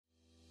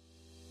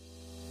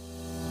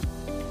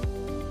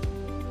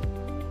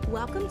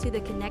Welcome to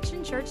the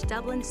Connection Church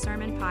Dublin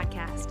Sermon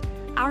Podcast.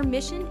 Our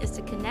mission is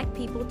to connect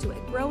people to a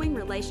growing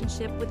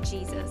relationship with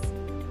Jesus.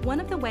 One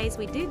of the ways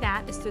we do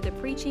that is through the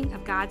preaching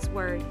of God's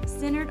Word,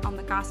 centered on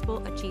the gospel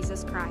of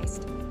Jesus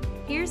Christ.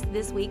 Here's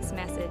this week's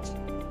message.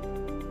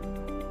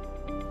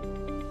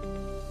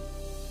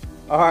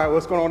 All right,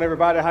 what's going on,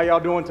 everybody? How y'all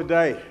doing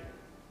today?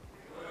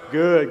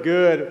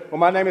 Good. Well,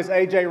 my name is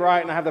AJ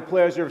Wright, and I have the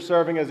pleasure of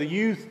serving as a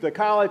youth, the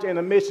college, and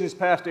the missions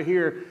pastor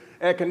here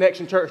at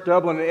Connection Church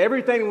Dublin. And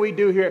everything we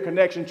do here at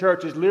Connection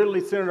Church is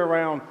literally centered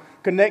around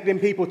connecting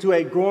people to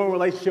a growing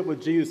relationship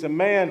with Jesus. And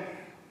man,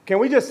 can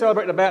we just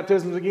celebrate the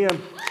baptisms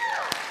again?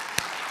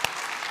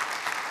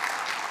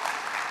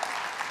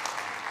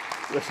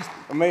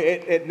 I mean,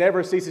 it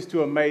never ceases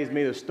to amaze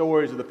me, the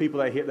stories of the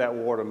people that hit that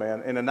water,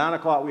 man. And at 9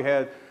 o'clock, we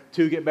had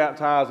 2 get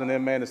baptized, and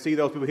then, man, to see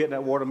those people hitting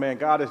that water, man,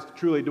 God is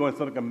truly doing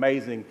something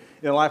amazing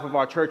in the life of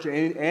our church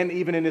and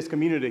even in this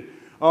community.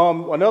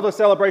 Another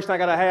celebration I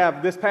got to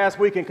have, this past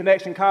week in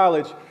Connection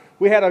College,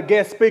 we had a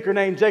guest speaker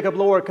named Jacob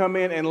Lord come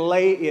in and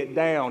lay it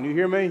down. You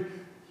hear me?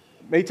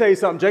 Let me tell you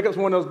something. Jacob's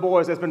one of those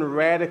boys that's been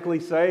radically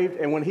saved,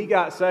 and when he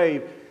got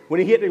saved, when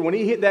he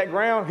hit that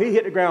ground, he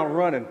hit the ground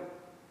running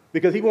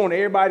because he wanted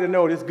everybody to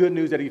know this good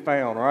news that he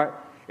found, right?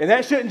 And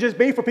that shouldn't just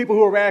be for people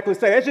who are radically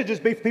saved. That should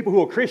just be for people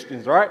who are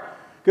Christians, right?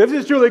 Because if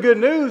this is truly good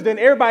news, then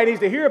everybody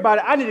needs to hear about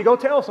it. I need to go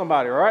tell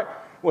somebody, right?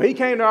 Well, he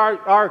came to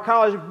our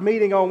college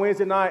meeting on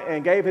Wednesday night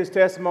and gave his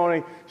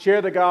testimony,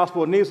 shared the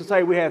gospel. Needless to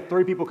say, we had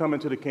 3 people come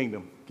into the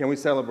kingdom. Can we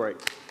celebrate?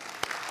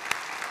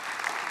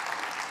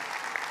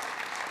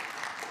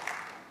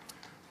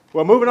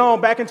 Well, moving on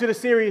back into the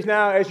series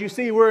now. As you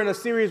see, we're in a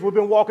series. We've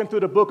been walking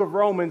through the book of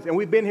Romans, and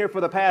we've been here for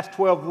the past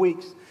 12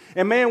 weeks.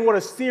 And man, what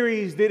a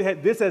series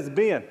this has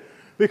been.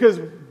 Because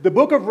the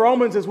book of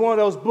Romans is one of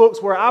those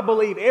books where I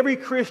believe every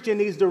Christian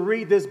needs to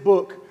read this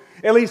book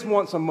at least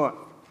once a month.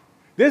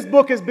 This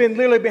book has been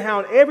literally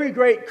behind every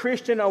great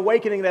Christian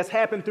awakening that's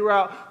happened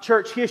throughout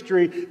church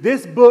history.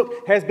 This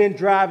book has been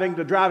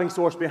the driving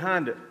source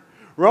behind it.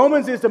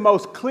 Romans is the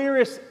most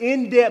clearest,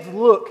 in-depth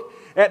look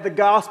at the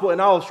gospel in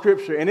all of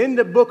Scripture. And in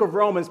the book of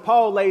Romans,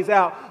 Paul lays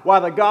out why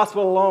the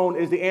gospel alone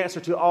is the answer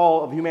to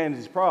all of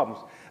humanity's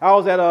problems. I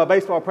was at a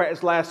baseball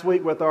practice last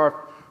week with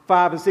our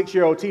 5- and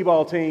 6-year-old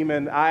T-ball team,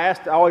 and I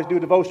always do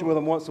devotion with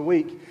them once a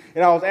week.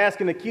 And I was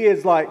asking the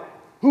kids, like,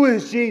 who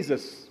is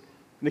Jesus?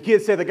 And the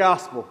kids said the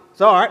gospel.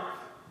 So, all right,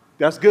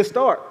 that's a good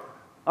start.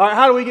 All right,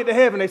 how do we get to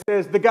heaven? They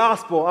says the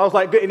gospel. I was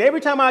like, good. And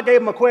every time I gave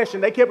them a question,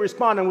 they kept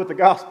responding with the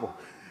gospel.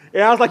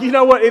 And I was like, you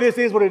know what? It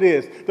is what it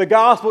is. The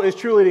gospel is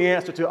truly the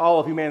answer to all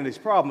of humanity's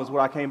problems,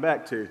 what I came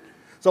back to.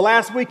 So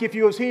last week, if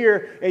you was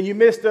here and you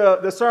missed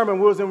the sermon,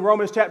 we was in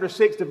Romans chapter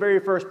 6, the very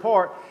first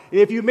part.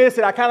 And if you missed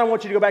it, I kind of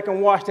want you to go back and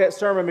watch that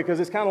sermon because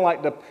it's kind of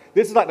like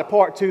this is like the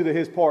part 2 to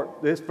his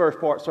first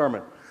part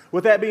sermon.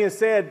 With that being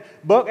said,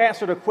 Buck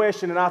answered a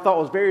question and I thought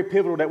was very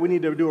pivotal that we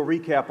need to do a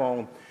recap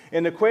on.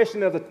 And the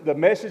question of the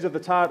message of the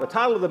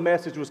title of the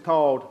message was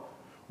called,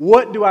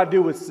 "What do I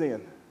do with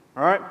sin?"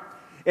 All right?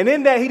 And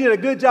in that, he did a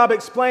good job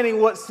explaining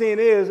what sin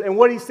is. And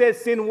what he said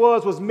sin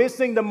was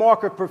missing the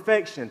mark of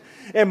perfection.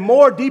 And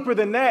more deeper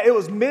than that, it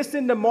was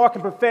missing the mark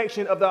of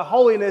perfection of the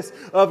holiness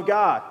of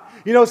God.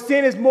 You know,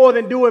 sin is more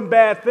than doing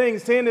bad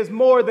things. Sin is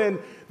more than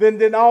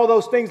all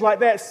those things like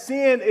that.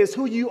 Sin is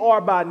who you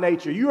are by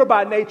nature. You are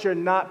by nature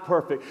not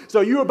perfect. So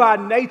you are by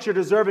nature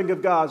deserving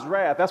of God's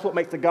wrath. That's what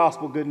makes the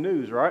gospel good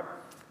news, right?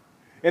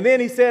 And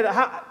then he said,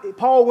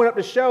 Paul went up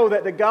to show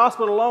that the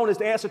gospel alone is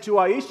the answer to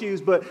our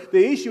issues, but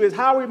the issue is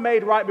how we're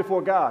made right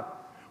before God.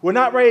 We're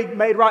not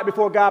made right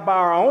before God by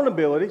our own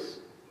abilities.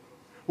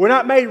 We're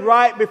not made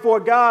right before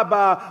God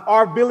by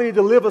our ability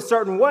to live a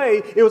certain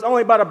way. It was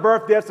only by the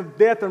birth,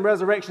 death, and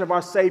resurrection of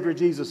our Savior,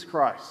 Jesus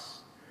Christ.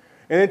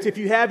 And if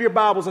you have your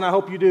Bibles, and I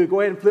hope you do, go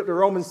ahead and flip to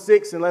Romans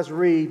 6, and let's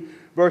read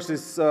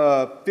verses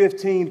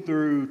 15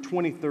 through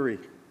 23.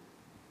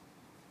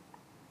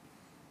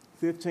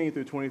 15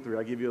 through 23.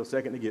 I'll give you a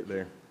second to get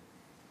there.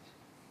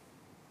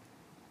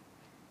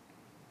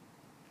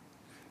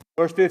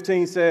 Verse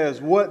 15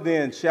 says, "What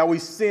then? Shall we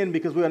sin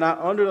because we are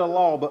not under the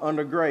law but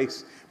under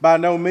grace? By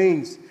no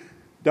means.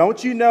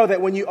 Don't you know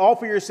that when you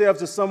offer yourselves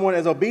to someone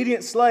as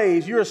obedient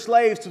slaves, you are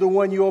slaves to the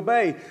one you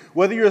obey,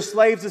 whether you are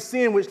slaves to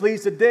sin, which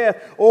leads to death,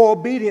 or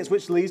obedience,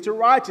 which leads to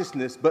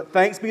righteousness? But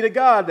thanks be to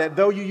God that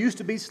though you used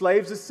to be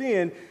slaves to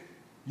sin,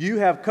 you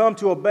have come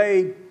to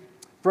obey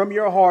from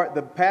your heart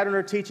the pattern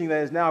or teaching that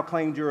has now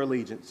claimed your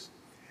allegiance.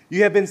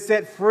 You have been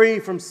set free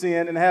from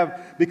sin and have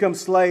become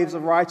slaves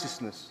of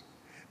righteousness.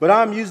 But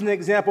I'm using an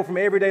example from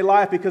everyday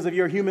life because of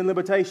your human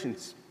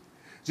limitations.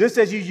 Just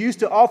as you used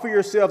to offer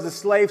yourselves as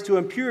slaves to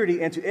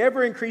impurity and to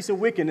ever-increasing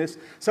wickedness,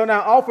 so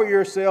now offer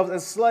yourselves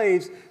as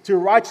slaves to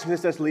righteousness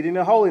that's leading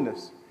to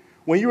holiness.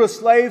 When you were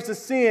slaves to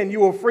sin,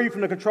 you were free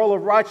from the control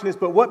of righteousness,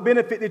 but what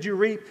benefit did you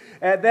reap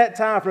at that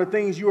time from the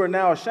things you are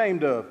now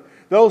ashamed of?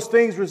 Those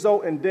things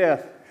result in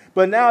death.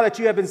 But now that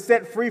you have been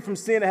set free from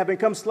sin and have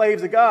become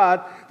slaves of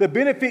God, the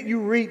benefit you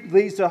reap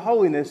leads to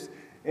holiness,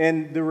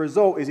 and the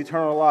result is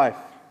eternal life.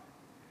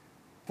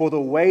 For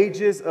the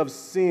wages of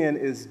sin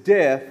is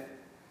death,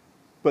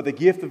 but the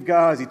gift of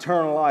God is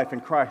eternal life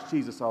in Christ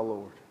Jesus our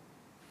Lord.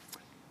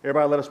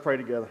 Everybody, let us pray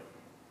together.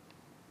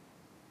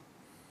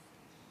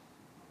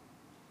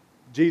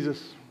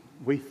 Jesus,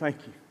 we thank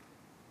you.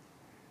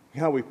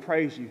 God, we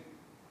praise you.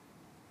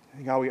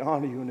 And God, we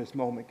honor you in this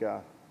moment,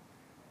 God.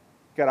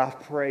 God, I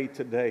pray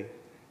today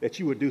that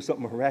you would do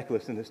something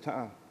miraculous in this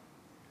time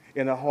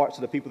in the hearts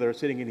of the people that are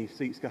sitting in these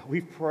seats. God,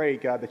 we pray,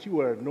 God, that you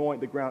would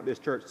anoint the ground this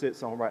church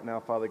sits on right now,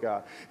 Father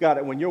God. God,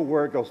 that when your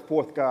word goes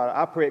forth, God,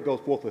 I pray it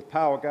goes forth with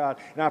power, God,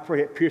 and I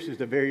pray it pierces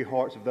the very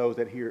hearts of those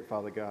that hear it,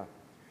 Father God.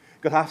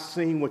 God, I've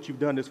seen what you've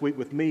done this week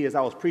with me as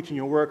I was preaching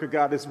your word.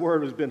 God, this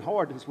word has been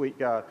hard this week,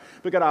 God.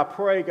 But God, I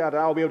pray, God, that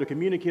I'll be able to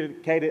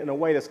communicate it in a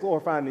way that's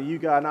glorifying to you,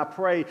 God. And I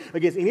pray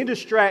against any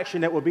distraction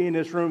that will be in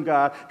this room,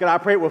 God. God, I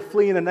pray it will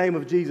flee in the name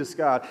of Jesus,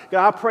 God.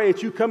 God, I pray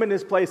that you come in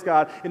this place,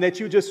 God, and that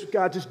you just,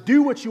 God, just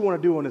do what you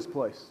want to do in this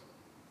place.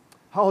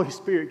 Holy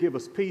Spirit, give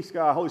us peace,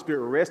 God. Holy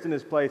Spirit, rest in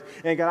this place.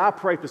 And God, I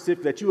pray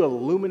specifically that you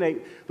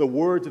illuminate the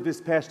words of this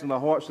passage in the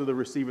hearts of the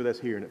receiver that's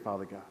hearing it,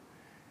 Father God.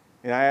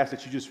 And I ask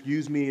that you just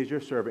use me as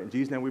your servant. In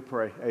Jesus' name we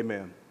pray.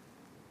 Amen.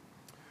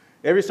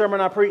 Every sermon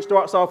I preach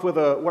starts off with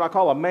what I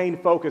call a main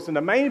focus. And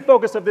the main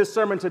focus of this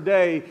sermon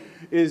today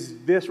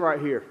is this right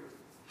here.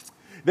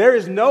 There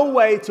is no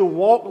way to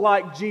walk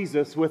like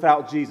Jesus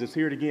without Jesus.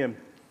 Hear it again.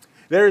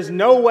 There is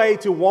no way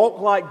to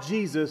walk like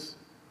Jesus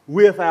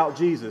without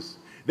Jesus.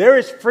 There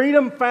is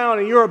freedom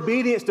found in your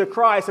obedience to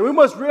Christ. And we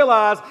must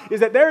realize is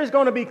that there is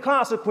going to be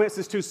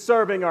consequences to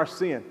serving our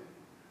sin.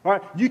 All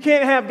right? You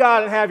can't have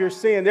God and have your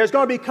sin. There's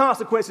going to be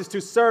consequences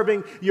to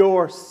serving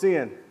your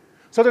sin.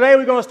 So today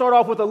we're going to start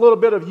off with a little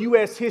bit of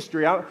U.S.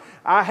 history.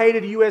 I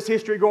hated U.S.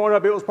 history growing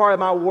up. It was probably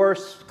my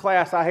worst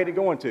class I hated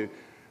going to.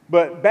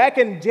 But back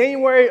in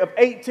January of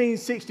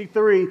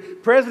 1863,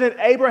 President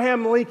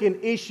Abraham Lincoln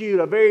issued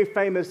a very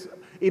famous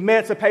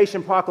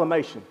Emancipation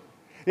Proclamation.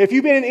 If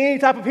you've been in any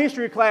type of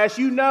history class,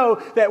 you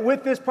know that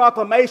with this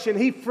proclamation,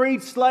 he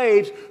freed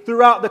slaves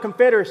throughout the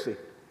Confederacy.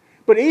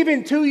 But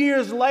even 2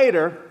 years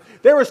later,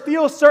 there were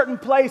still certain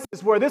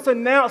places where this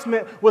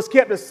announcement was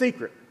kept a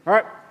secret, all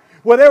right?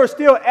 Where there were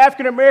still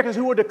African Americans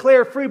who were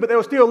declared free, but they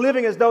were still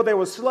living as though they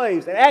were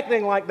slaves and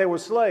acting like they were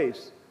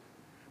slaves.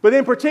 But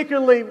then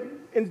particularly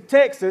in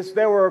Texas,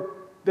 the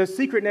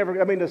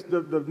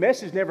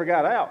message never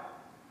got out.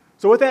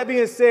 So with that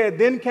being said,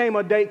 then came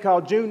a date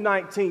called June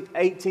 19th,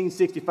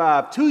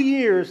 1865, 2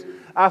 years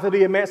after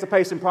the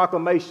Emancipation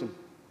Proclamation.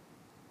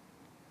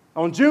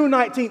 On June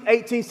 19,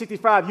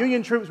 1865,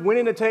 Union troops went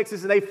into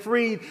Texas and they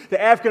freed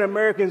the African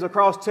Americans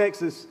across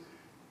Texas,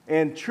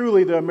 and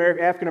truly the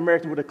African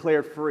Americans were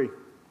declared free.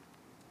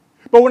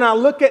 But when I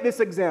look at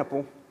this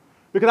example,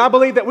 because I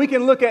believe that we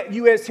can look at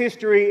U.S.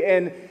 history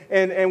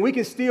and we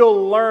can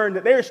still learn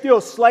that there is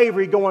still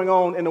slavery going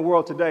on in the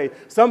world today.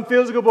 Some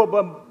physical,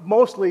 but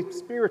mostly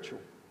spiritual.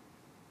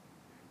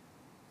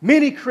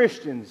 Many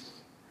Christians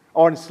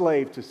are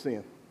enslaved to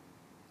sin.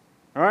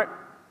 All right?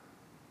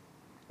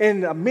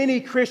 And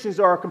many Christians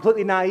are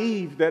completely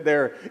naive that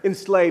they're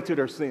enslaved to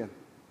their sin.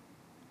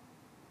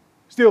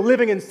 Still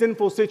living in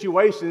sinful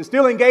situations,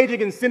 still engaging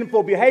in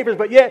sinful behaviors,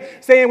 but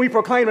yet saying we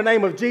proclaim the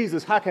name of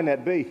Jesus. How can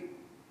that be?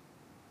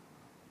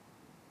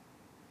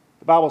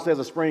 The Bible says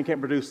a spring can't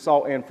produce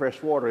salt and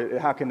fresh water.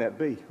 How can that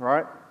be,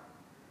 right?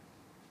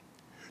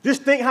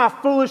 Just think how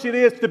foolish it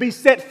is to be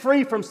set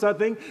free from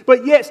something,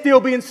 but yet still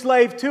be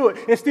enslaved to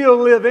it and still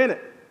live in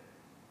it.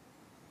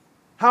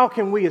 How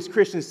can we as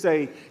Christians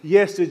say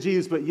yes to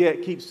Jesus, but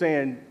yet keep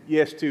saying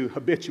yes to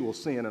habitual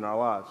sin in our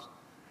lives?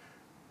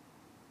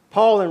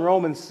 Paul in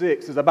Romans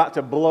 6 is about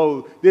to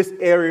blow this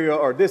area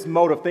or this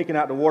mode of thinking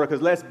out the water,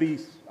 because let's be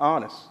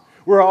honest.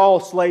 We're all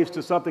slaves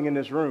to something in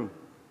this room.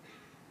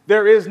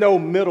 There is no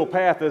middle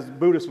path, as the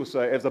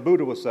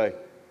Buddha would say.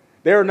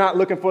 They're not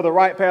looking for the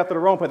right path or the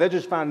wrong path. They're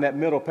just finding that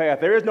middle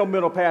path. There is no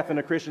middle path in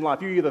the Christian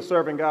life. You're either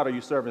serving God or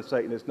you're serving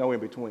Satan. There's no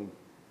in between.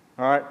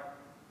 All right?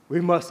 We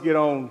must get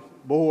on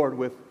board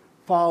with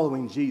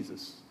following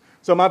Jesus.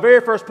 So my very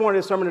first point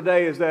of this sermon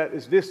today is that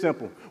it's this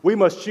simple. We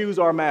must choose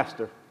our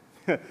master.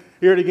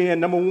 Hear it again.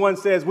 Number 1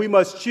 says we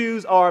must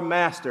choose our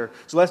master.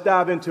 So let's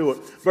dive into it.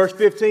 Verse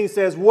 15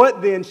 says,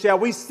 "What then shall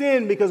we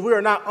sin because we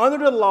are not under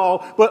the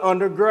law but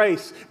under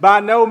grace? By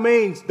no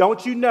means.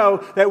 Don't you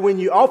know that when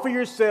you offer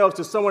yourselves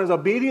to someone as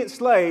obedient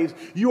slaves,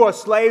 you are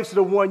slaves to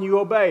the one you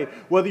obey,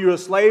 whether you are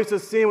slaves to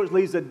sin which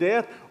leads to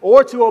death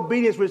or to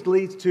obedience which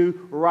leads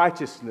to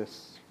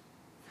righteousness."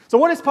 So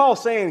what is Paul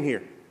saying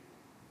here?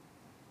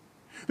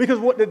 Because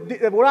what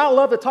I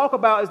love to talk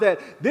about is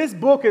that this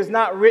book is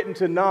not written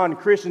to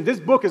non-Christians. This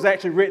book is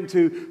actually written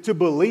to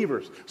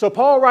believers. So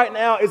Paul right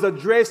now is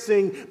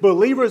addressing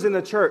believers in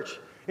the church.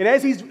 And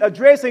as he's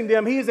addressing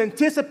them, he is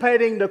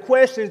anticipating the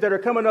questions that are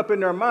coming up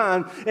in their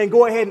mind and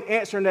go ahead and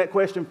answering that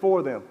question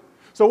for them.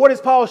 So what is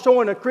Paul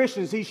showing the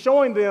Christians? He's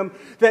showing them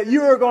that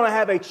you are going to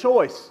have a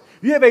choice.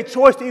 You have a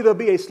choice to either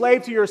be a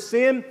slave to your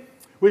sin,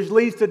 which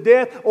leads to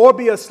death, or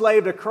be a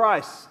slave to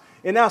Christ.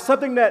 And now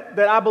something that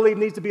I believe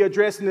needs to be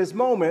addressed in this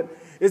moment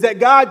is that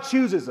God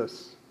chooses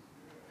us.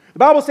 The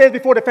Bible says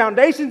before the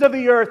foundations of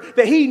the earth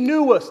that he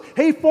knew us.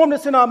 He formed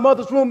us in our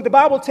mother's womb. The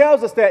Bible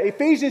tells us that.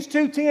 Ephesians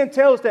 2:10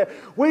 tells us that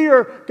we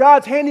are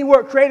God's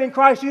handiwork created in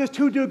Christ Jesus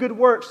to do good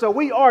works. So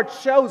we are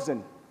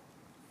chosen.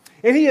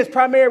 And he is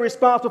primarily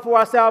responsible for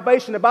our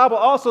salvation. The Bible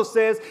also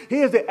says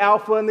he is the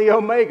Alpha and the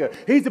Omega.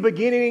 He's the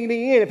beginning and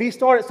the end. If he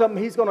started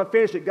something, he's going to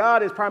finish it.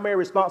 God is primarily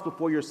responsible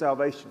for your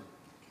salvation.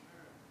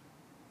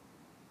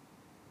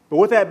 But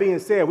with that being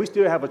said, we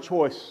still have a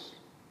choice.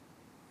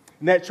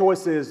 And that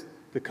choice is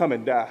to come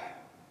and die.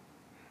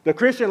 The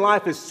Christian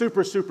life is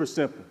super, super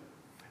simple.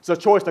 It's a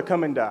choice to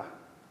come and die.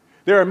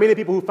 There are many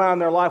people who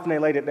find their life when they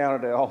laid it down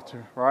at the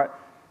altar, right?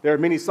 There are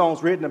many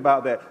songs written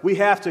about that. We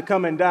have to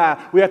come and die.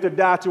 We have to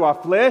die to our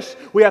flesh.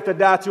 We have to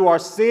die to our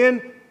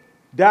sin,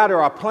 die to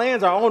our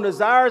plans, our own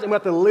desires, and we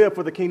have to live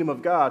for the kingdom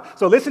of God.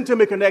 So listen to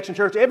me, Connection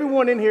Church.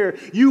 Everyone in here,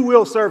 you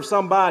will serve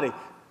somebody.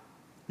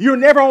 You're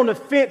never on the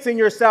fence in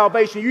your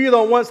salvation. You're either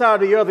on one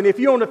side or the other. And if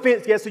you're on the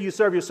fence, guess who you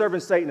serve? You're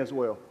serving Satan as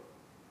well.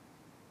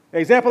 The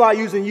example I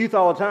use in youth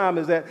all the time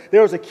is that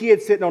there was a kid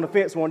sitting on the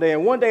fence one day.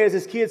 And one day as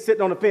this kid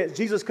sitting on the fence,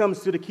 Jesus comes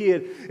to the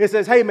kid and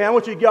says, hey, man, I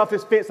want you to get off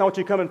this fence. I want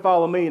you to come and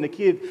follow me. And the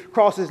kid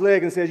crosses his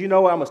leg and says, you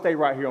know what? I'm going to stay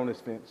right here on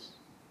this fence.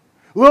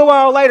 A little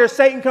while later,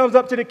 Satan comes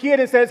up to the kid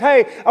and says,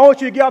 hey, I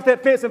want you to get off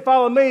that fence and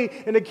follow me.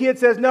 And the kid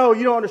says, no,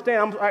 you don't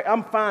understand.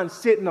 I'm fine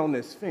sitting on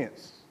this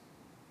fence.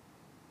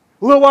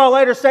 A little while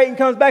later, Satan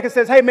comes back and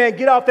says, hey, man,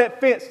 get off that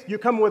fence. You're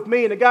coming with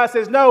me. And the guy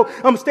says, no,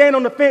 I'm staying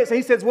on the fence. And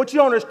he says, what you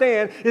don't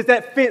understand is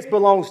that fence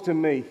belongs to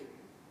me.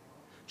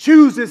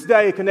 Choose this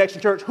day, Connection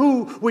Church,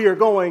 who we are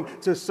going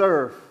to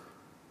serve.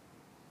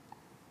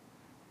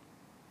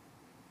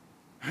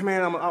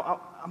 Man,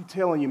 I'm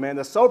telling you, man,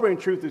 the sobering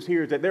truth is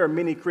here is that there are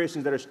many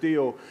Christians that are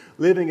still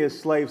living as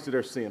slaves to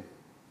their sin,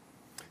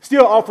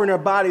 still offering their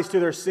bodies to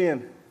their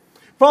sin,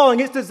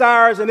 following its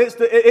desires and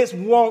its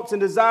wants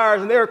and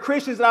desires. And there are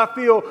Christians that I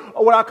feel,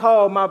 what I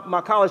call, my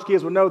college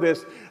kids will know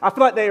this, I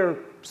feel like there are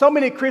so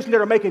many Christians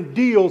that are making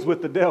deals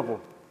with the devil.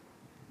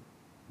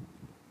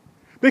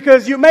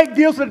 Because you make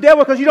deals with the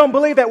devil because you don't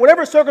believe that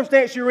whatever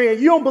circumstance you're in,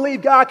 you don't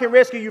believe God can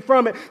rescue you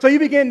from it. So you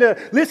begin to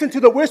listen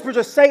to the whispers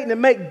of Satan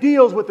and make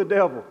deals with the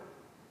devil.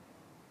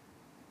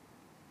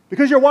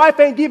 Because your wife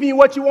ain't giving you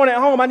what you want at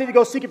home, I need to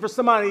go seek it for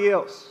somebody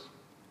else.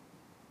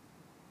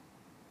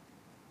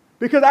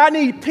 Because I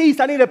need peace.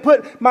 I need to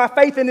put my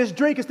faith in this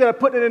drink instead of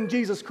putting it in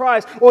Jesus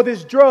Christ or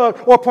this drug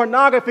or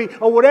pornography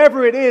or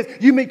whatever it is.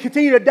 You may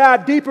continue to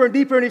dive deeper and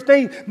deeper in these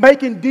things,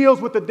 making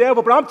deals with the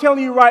devil. But I'm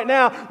telling you right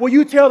now, will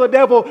you tell the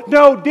devil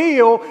no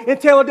deal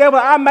and tell the devil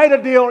I made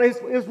a deal and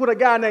it's with a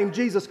guy named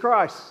Jesus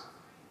Christ?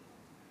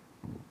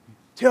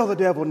 Tell the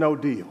devil no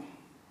deal.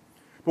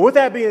 But with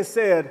that being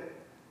said,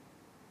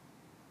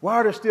 why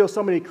are there still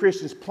so many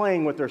Christians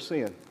playing with their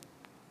sin?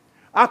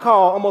 I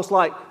call almost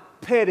like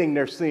petting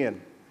their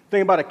sin.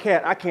 Think about a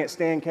cat. I can't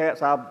stand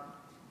cats. I'll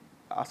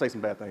say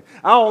some bad things.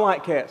 I don't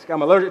like cats.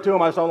 I'm allergic to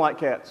them. I just don't like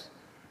cats.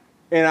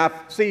 And I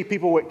see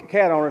people with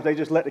cat owners, they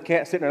just let the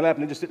cat sit in their lap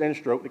and they just sit there and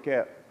stroke the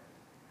cat.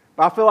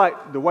 But I feel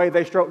like the way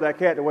they stroke that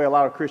cat, the way a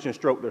lot of Christians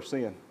stroke their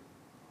sin.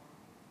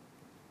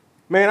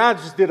 Man, I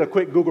just did a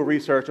quick Google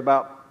research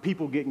about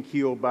people getting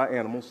killed by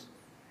animals.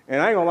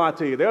 And I ain't going to lie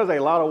to you, there's a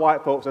lot of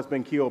white folks that's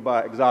been killed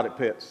by exotic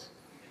pets.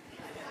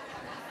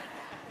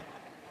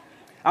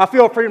 I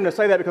feel freedom to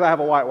say that because I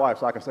have a white wife,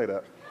 so I can say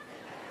that.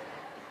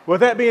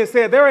 With that being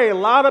said, there are a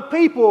lot of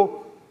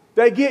people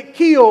that get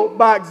killed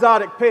by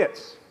exotic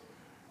pets.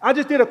 I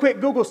just did a quick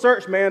Google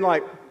search, man,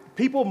 like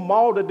people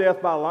mauled to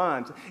death by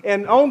lions.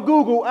 And on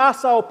Google, I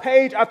saw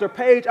page after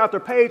page after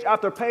page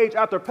after page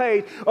after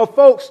page of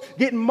folks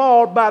getting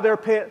mauled by their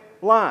pet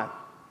lion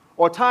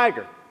or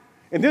tiger.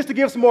 And just to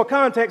give some more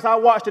context, I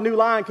watched the new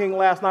Lion King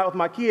last night with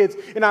my kids,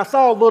 and I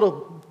saw a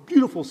little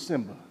beautiful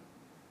Simba.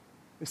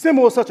 And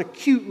Simba was such a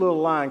cute little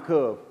lion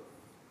cub.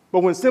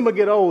 But when Simba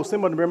get old,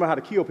 Simba doesn't remember how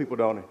to kill people,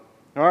 don't he?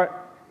 All right?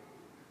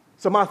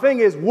 So my thing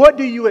is, what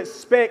do you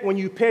expect when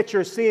you pet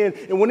your sin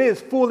and when it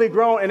is fully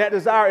grown and that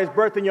desire is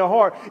birthed in your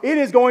heart? It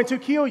is going to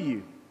kill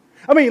you.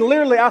 I mean,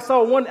 literally, I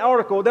saw one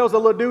article. There was a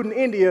little dude in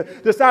India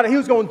decided he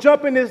was going to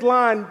jump in this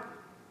lion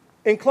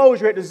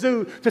enclosure at the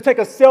zoo to take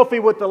a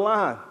selfie with the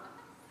lion.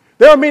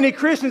 There are many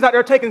Christians out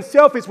there taking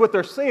selfies with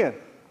their sin.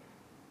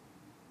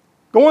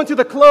 Going to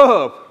the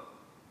club.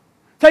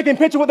 Taking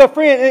pictures with their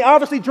friend and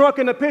obviously drunk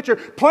in the picture,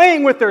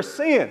 playing with their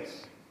sins.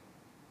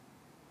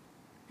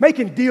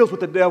 Making deals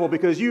with the devil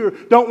because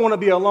you don't want to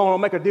be alone or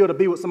make a deal to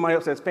be with somebody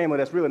else's family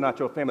that's really not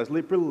your family. It's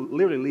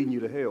literally leading you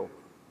to hell.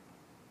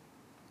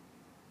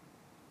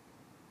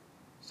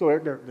 So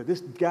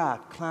this guy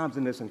climbs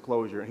in this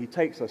enclosure and he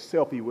takes a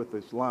selfie with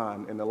this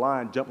lion and the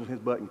lion jumps on his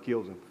butt and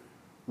kills him.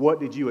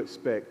 What did you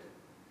expect?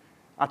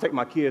 I take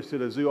my kids to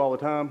the zoo all the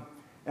time.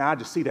 And I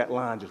just see that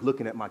lion just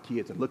looking at my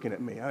kids and looking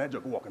at me. I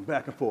just walking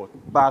back and forth,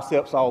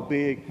 biceps all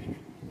big,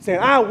 saying,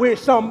 I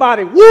wish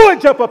somebody would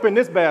jump up in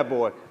this bad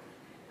boy.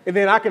 And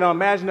then I can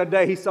imagine a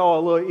day he saw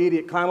a little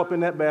idiot climb up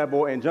in that bad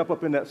boy and jump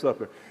up in that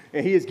sucker.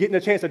 And he is getting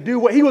a chance to do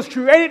what he was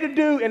created to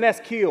do, and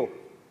that's kill.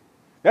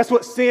 That's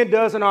what sin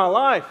does in our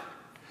life.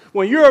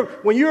 When you're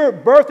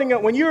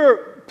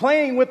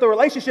playing with the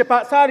relationship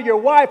outside of your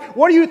wife,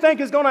 what do you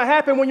think is going to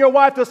happen when your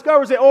wife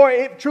discovers it or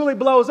it truly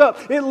blows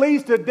up? It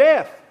leads to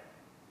death.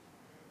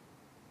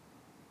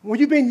 When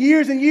you've been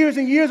years and years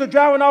and years of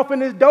driving off in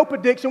this dope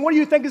addiction, what do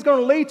you think it's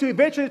going to lead to?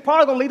 Eventually, it's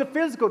probably going to lead to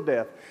physical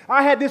death.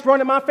 I had this run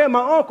in my family.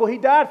 My uncle, he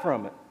died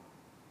from it.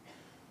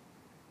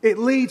 It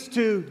leads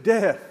to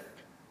death.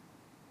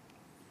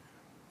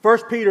 1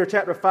 Peter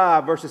chapter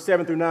 5, verses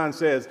 7 through 9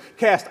 says,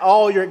 cast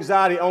all your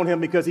anxiety on him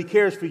because he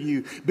cares for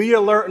you. Be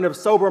alert and of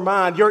sober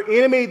mind. Your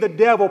enemy, the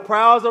devil,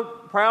 prowls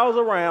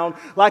around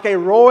like a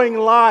roaring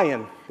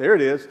lion. There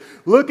it is.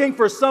 Looking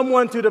for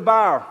someone to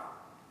devour.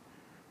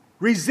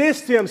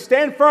 Resist him.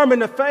 Stand firm in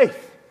the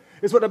faith.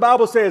 Is what the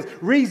Bible says.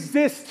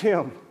 Resist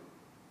him.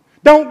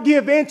 Don't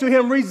give in to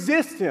him.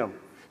 Resist him.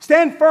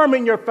 Stand firm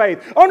in your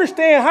faith.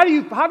 Understand, how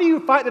do you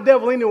fight the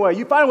devil anyway?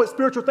 You fight him with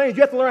spiritual things.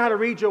 You have to learn how to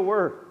read your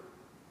word.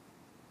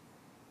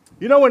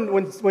 You know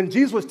when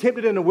Jesus was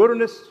tempted in the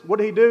wilderness, what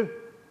did he do?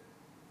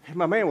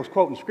 My man was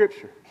quoting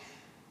Scripture.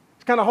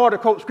 It's kind of hard to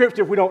quote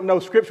Scripture if we don't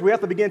know Scripture. We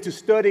have to begin to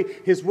study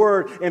his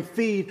word and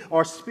feed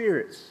our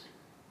spirits.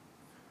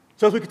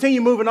 So as we continue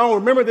moving on,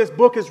 remember this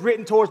book is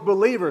written towards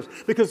believers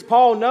because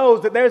Paul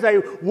knows that there's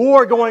a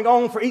war going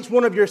on for each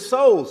one of your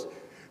souls.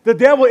 The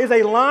devil is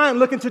a lion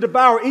looking to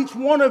devour each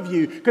one of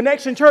you.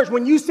 Connection Church,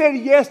 when you said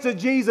yes to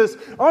Jesus,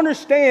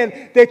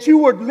 understand that you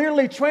were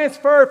literally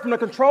transferred from the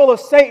control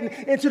of Satan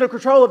into the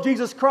control of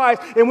Jesus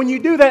Christ. And when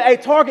you do that, a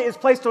target is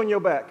placed on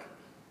your back.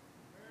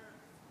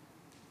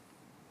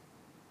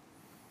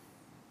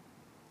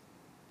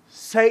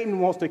 Satan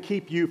wants to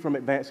keep you from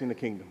advancing the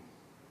kingdom.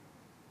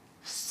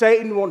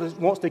 Satan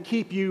wants to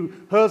keep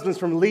you, husbands,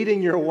 from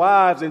leading your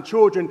wives and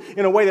children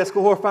in a way that's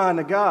glorifying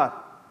to God.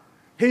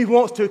 He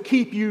wants to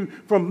keep you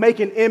from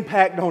making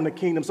impact on the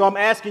kingdom. So I'm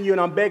asking you and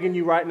I'm begging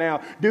you right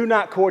now, do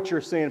not court your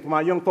sin. For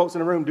my young folks in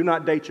the room, do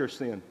not date your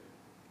sin.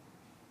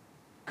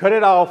 Cut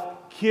it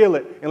off, kill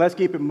it, and let's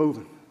keep it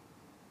moving.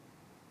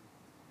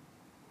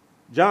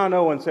 John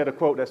Owen said a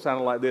quote that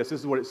sounded like this.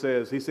 This is what it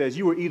says. He says,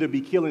 you will either be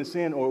killing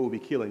sin or it will be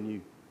killing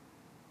you.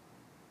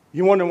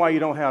 You're wondering why you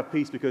don't have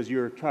peace because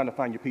you're trying to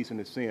find your peace in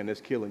the sin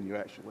that's killing you,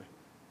 actually.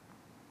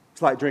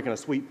 It's like drinking a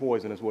sweet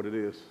poison is what it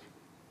is.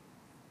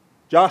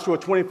 Joshua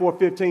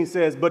 24:15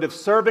 says, but if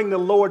serving the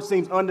Lord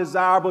seems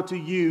undesirable to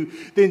you,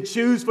 then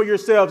choose for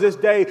yourselves this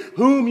day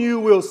whom you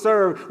will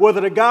serve,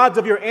 whether the gods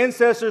of your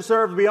ancestors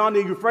served beyond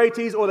the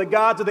Euphrates or the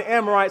gods of the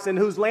Amorites in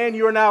whose land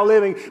you are now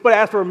living. But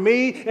as for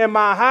me and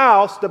my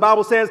house, the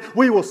Bible says,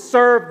 we will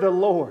serve the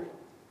Lord.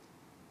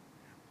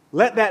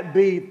 Let that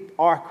be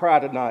our cry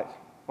tonight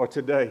or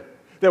today,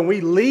 that when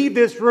we leave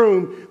this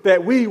room,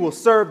 that we will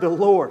serve the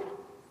Lord.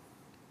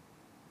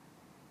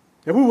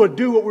 That we will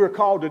do what we were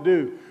called to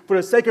do for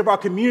the sake of our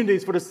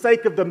communities, for the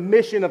sake of the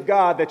mission of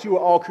God that you were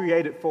all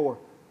created for.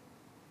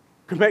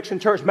 Connection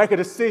Church, make a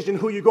decision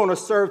who you're going to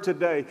serve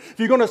today. If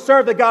you're going to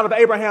serve the God of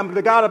Abraham,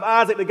 the God of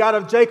Isaac, the God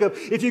of Jacob,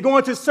 if you're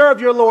going to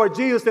serve your Lord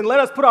Jesus, then let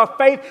us put our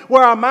faith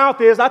where our mouth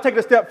is. I take it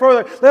a step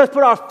further. Let us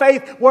put our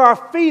faith where our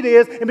feet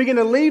is and begin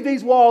to leave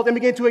these walls and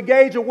begin to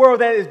engage a world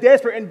that is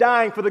desperate and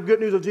dying for the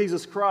good news of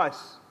Jesus Christ.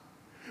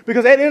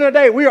 Because at the end of the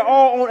day, we are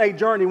all on a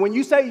journey. When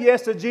you say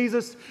yes to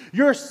Jesus,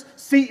 your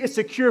seat is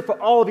secure for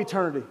all of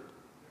eternity,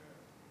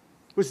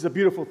 which is a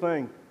beautiful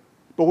thing.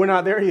 But we're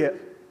not there yet.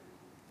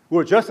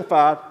 We're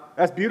justified.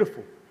 That's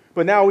beautiful.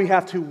 But now we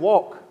have to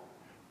walk.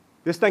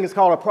 This thing is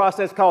called a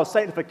process called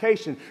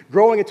sanctification,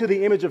 growing into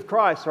the image of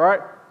Christ, all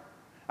right?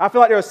 I feel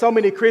like there are so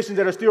many Christians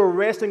that are still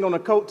resting on the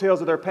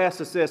coattails of their past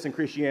success in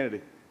Christianity.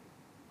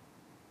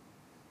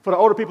 For the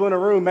older people in the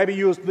room, maybe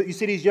you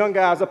see these young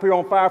guys up here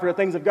on fire for the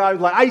things of God.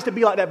 Like, I used to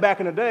be like that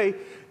back in the day.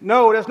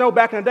 No, there's no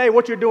back in the day.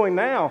 What you're doing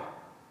now.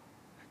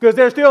 Because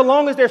as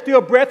long as there's still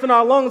breath in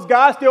our lungs,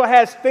 God still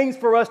has things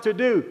for us to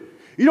do.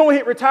 You don't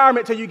hit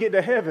retirement till you get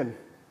to heaven.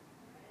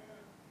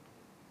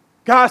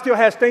 God still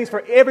has things for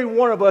every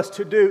one of us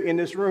to do in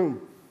this room.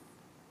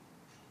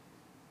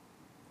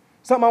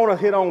 Something I want to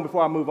hit on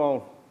before I move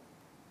on.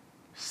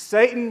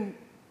 Satan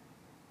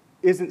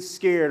isn't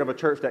scared of a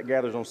church that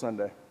gathers on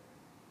Sunday.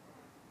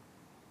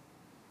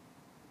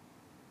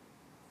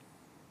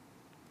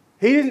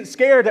 He isn't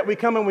scared that we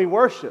come and we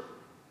worship.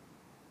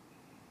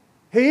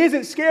 He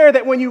isn't scared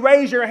that when you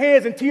raise your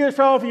hands and tears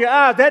fall from your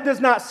eyes, that does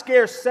not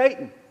scare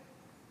Satan.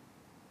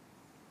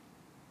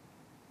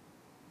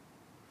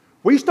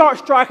 We start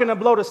striking a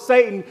blow to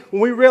Satan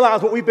when we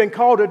realize what we've been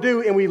called to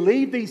do and we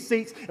leave these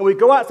seats and we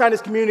go outside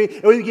this community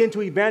and we begin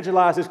to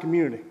evangelize this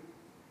community.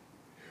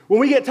 When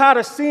we get tired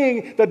of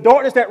seeing the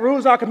darkness that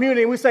rules our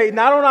community and we say,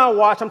 not on our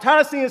watch, I'm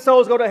tired of seeing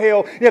souls go to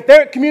hell. And if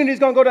their community is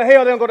going to go to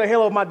hell, they're going to go to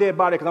hell over my dead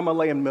body because I'm going to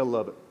lay in the middle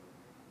of it.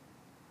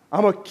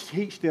 I'm going to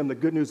teach them the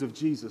good news of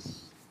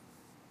Jesus.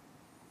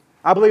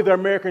 I believe the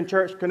American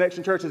church,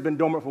 Connection Church, has been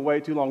dormant for way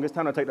too long. It's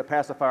time to take the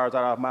pacifiers out of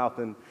our mouth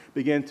and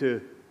begin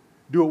to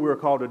do what we were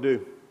called to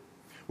do.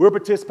 We're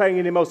participating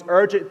in the most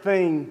urgent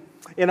thing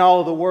in all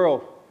of the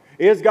world.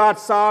 Is God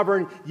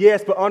sovereign?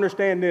 Yes, but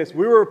understand this.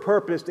 We were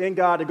purposed in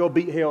God to go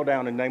beat hell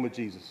down in the name of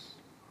Jesus.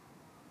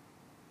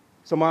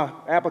 So my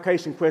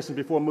application question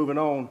before moving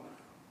on,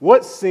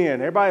 What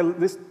sin,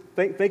 everybody,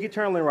 think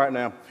eternally right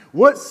now.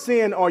 What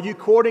sin are you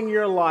courting in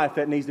your life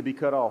that needs to be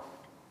cut off?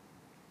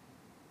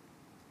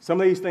 Some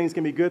of these things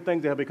can be good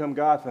things that have become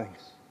God things.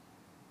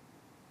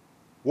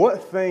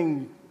 What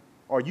thing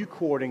are you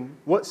courting?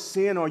 What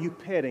sin are you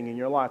petting in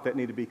your life that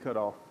need to be cut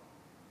off?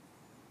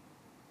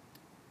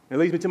 It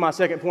leads me to my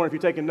second point. If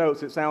you're taking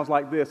notes, it sounds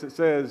like this. It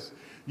says,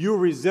 you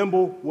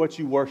resemble what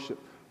you worship.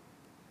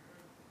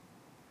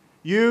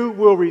 You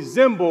will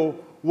resemble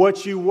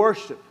what you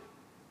worship.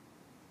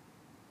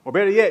 Or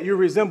better yet, you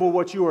resemble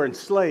what you are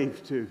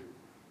enslaved to.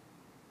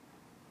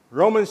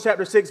 Romans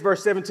chapter 6,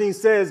 verse 17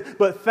 says,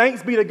 but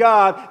thanks be to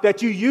God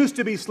that you used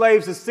to be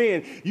slaves of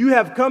sin. You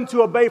have come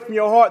to obey from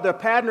your heart the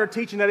pattern or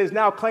teaching that has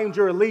now claimed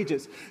your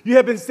allegiance. You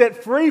have been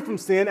set free from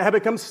sin and have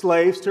become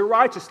slaves to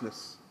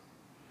righteousness.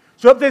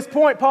 So at this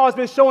point, Paul has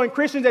been showing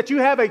Christians that you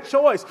have a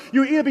choice.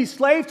 You either be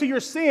slave to your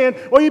sin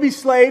or you be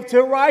slave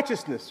to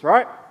righteousness,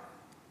 right?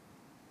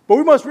 But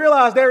we must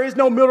realize there is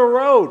no middle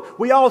road.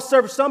 We all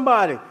serve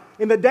somebody.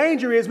 And the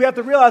danger is we have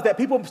to realize that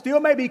people still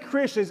may be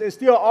Christians and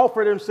still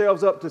offer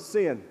themselves up to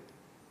sin.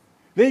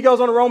 Then he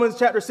goes on to Romans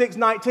chapter 6,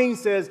 19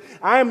 says,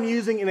 I am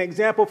using an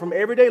example from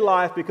everyday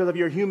life because of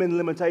your human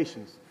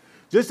limitations.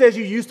 Just as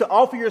you used to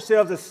offer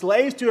yourselves as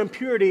slaves to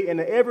impurity and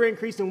the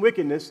ever-increasing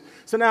wickedness,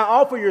 so now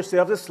offer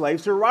yourselves as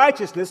slaves to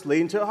righteousness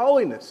leading to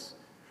holiness.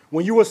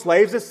 When you were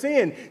slaves of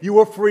sin, you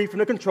were free from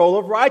the control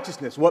of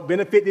righteousness. What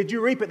benefit did you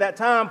reap at that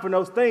time from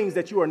those things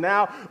that you are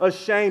now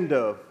ashamed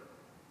of?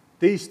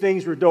 These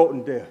things result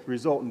in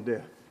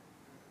death.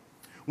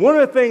 One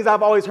of the things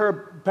I've always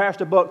heard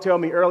Pastor Buck tell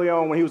me early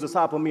on when he was a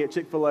disciple of me at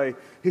Chick-fil-A,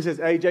 he says,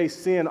 AJ,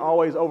 sin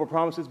always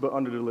overpromises but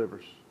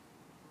underdelivers.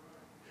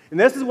 And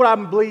this is what I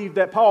believe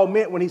that Paul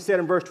meant when he said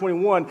in verse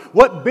 21,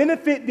 what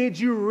benefit did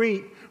you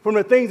reap from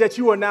the things that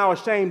you are now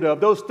ashamed of,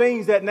 those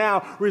things that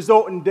now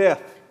result in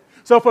death?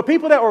 So for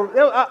people that were,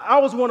 I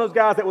was one of those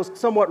guys that was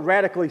somewhat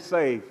radically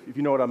saved, if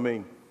you know what I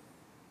mean.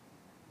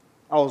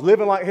 I was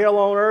living like hell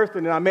on earth,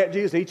 and then I met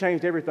Jesus, and he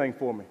changed everything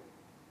for me.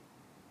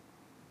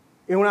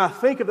 And when I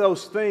think of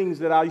those things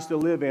that I used to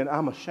live in,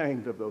 I'm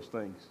ashamed of those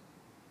things.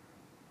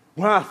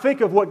 When I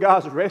think of what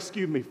God's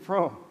rescued me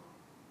from,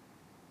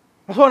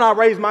 that's when I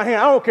raise my hand.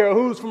 I don't care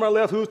who's from my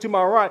left, who's to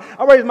my right.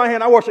 I raise my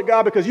hand, I worship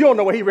God because you don't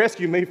know what he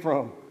rescued me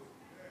from.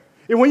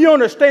 And when you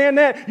understand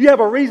that, you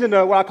have a reason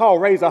to what I call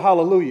raise a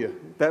hallelujah,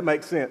 if that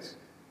makes sense.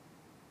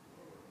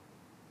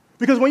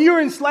 Because when you're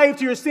enslaved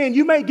to your sin,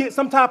 you may get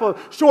some type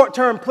of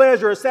short-term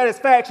pleasure or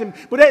satisfaction,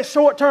 but that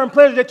short-term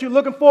pleasure that you're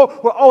looking for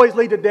will always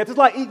lead to death. It's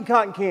like eating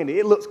cotton candy.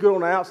 It looks good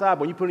on the outside,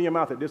 but when you put it in your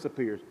mouth, it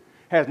disappears. It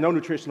has no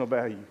nutritional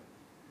value.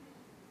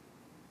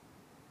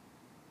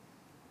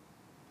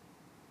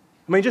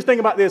 I mean, just think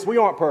about this. We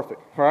aren't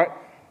perfect, all right?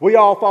 We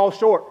all fall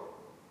short.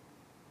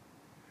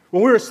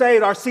 When we were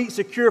saved, our seat's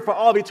secure for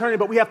all of eternity,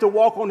 but we have to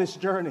walk on this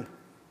journey.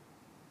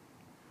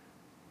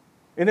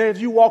 And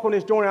as you walk on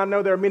this journey, I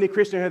know there are many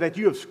Christians here that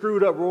you have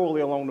screwed up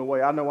royally along the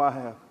way. I know I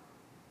have.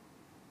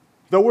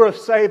 Though we're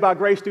saved by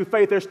grace through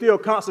faith, there's still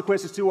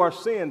consequences to our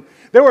sin.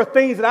 There were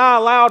things that I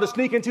allowed to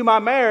sneak into my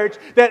marriage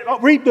that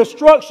reaped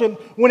destruction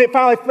when it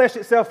finally fleshed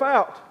itself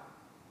out.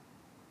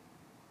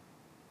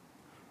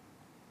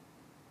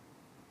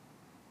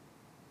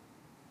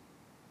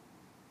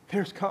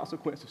 There's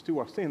consequences to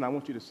our sin. I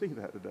want you to see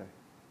that today.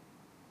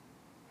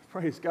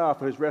 Praise God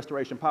for his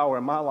restoration power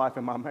in my life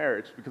and my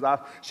marriage, because I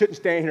shouldn't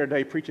stand here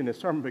today preaching this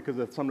sermon because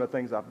of some of the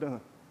things I've done.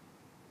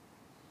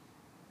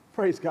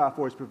 Praise God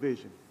for his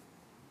provision.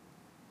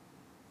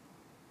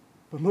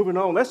 But moving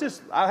on,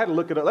 I had to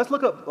look it up. Let's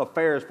look up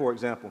affairs, for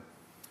example.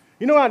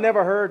 You know, I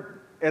never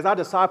heard, as I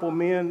disciple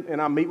men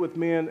and I meet with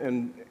men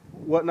and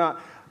whatnot,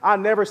 I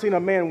never seen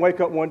a man wake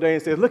up one day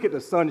and say, look at the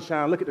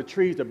sunshine, look at the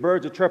trees, the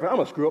birds are chirping, I'm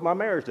going to screw up my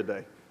marriage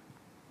today.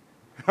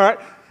 All right?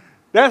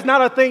 That's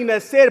not a thing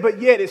that's said, but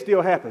yet it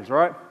still happens,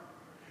 right?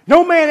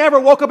 No man ever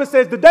woke up and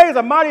says, today is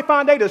a mighty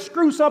fine day to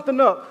screw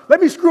something up. Let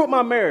me screw up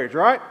my marriage,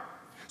 right?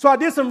 So I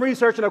did some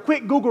research, and a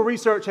quick Google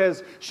research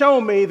has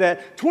shown me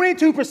that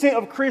 22%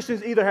 of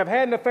Christians either have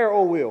had an affair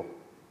or will.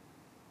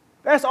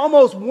 That's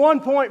almost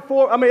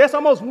 1.4, that's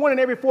almost 1 in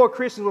every 4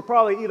 Christians will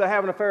probably either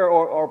have an affair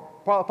or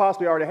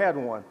possibly already had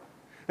one.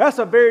 That's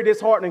a very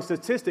disheartening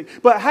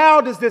statistic. But how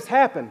does this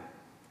happen?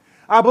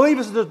 I believe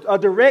it's a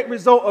direct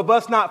result of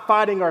us not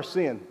fighting our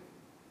sin.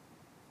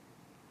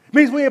 It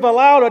means we have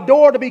allowed a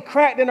door to be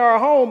cracked in our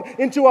home,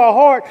 into our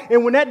heart,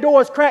 and when that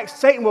door is cracked,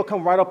 Satan will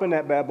come right up in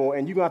that bad boy,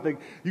 and it's going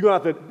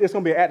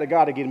to be an act of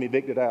God to get him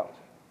evicted out.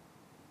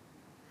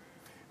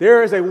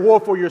 There is a war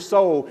for your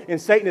soul, and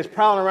Satan is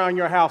prowling around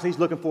your house. He's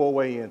looking for a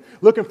way in,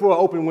 looking for an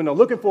open window,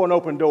 looking for an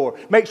open door.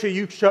 Make sure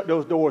you shut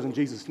those doors in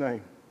Jesus'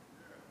 name.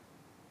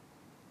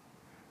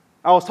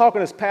 I was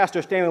talking to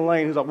Pastor Stanley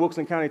Lane, who's a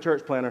Wilson County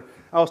church planter.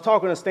 I was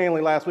talking to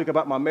Stanley last week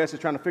about my message,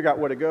 trying to figure out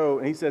where to go,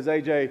 and he says,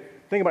 AJ,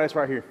 think about this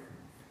right here.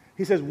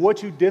 He says,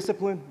 what you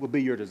discipline will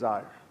be your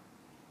desire.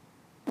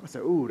 I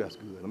said, ooh, that's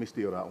good. Let me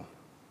steal that one.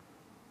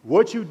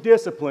 What you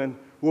discipline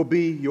will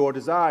be your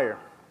desire.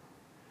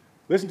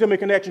 Listen to me,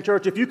 Connection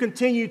Church. If you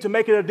continue to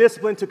make it a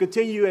discipline to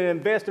continue and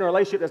invest in a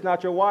relationship that's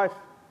not your wife,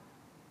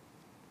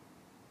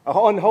 An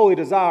unholy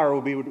desire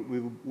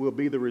will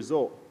be the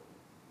result.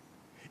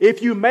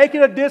 If you make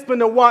it a discipline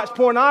to watch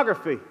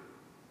pornography,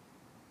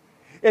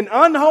 an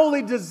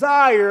unholy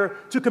desire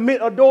to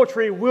commit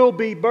adultery will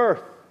be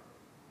birthed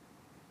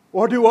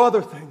or do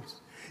other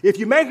things. If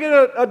you make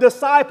it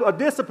a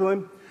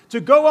discipline to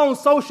go on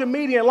social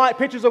media and like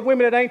pictures of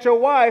women that ain't your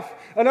wife,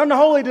 an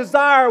unholy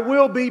desire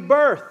will be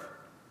birthed.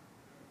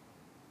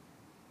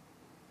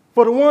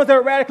 For the ones that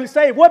are radically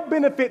saved, what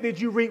benefit did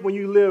you reap when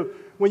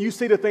you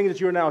see the things that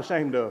you're now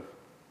ashamed of?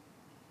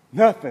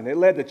 Nothing. It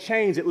led to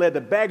chains, it led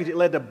to baggage, it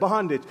led to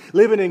bondage,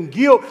 living in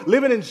guilt,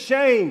 living in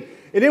shame.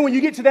 And then when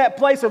you get to that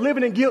place of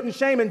living in guilt and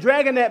shame and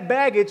dragging that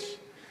baggage,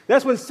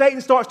 that's when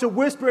Satan starts to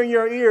whisper in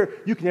your ear,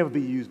 you can never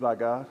be used by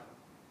God.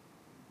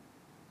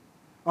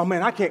 Oh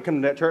man, I can't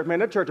come to that church. Man,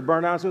 that church will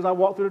burn down as soon as I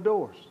walk through the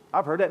doors.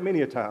 I've heard that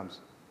many a times.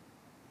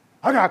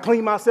 I got to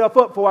clean myself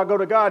up before I go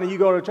to God, and you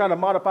go to trying to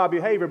modify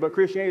behavior, but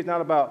Christianity is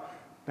not about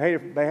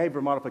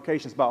behavior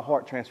modification. It's about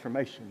heart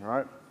transformation,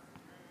 right?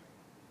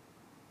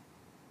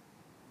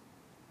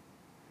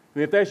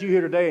 And if that's you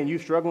here today and you're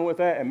struggling with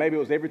that, and maybe it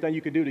was everything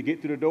you could do to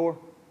get through the door,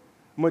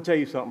 I'm going to tell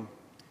you something.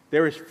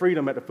 There is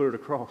freedom at the foot of the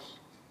cross.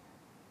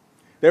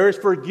 There is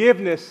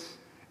forgiveness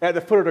at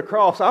the foot of the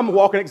cross. I'm a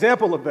walking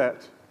example of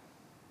that.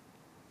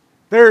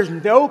 There is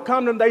no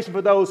condemnation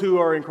for those who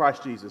are in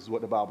Christ Jesus, is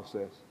what the Bible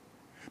says.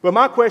 But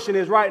my question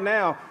is right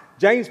now,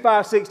 James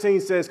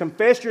 5:16 says,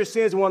 confess your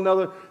sins to one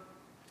another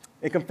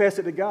and confess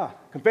it to God.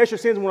 Confess your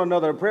sins to one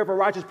another. A prayer for a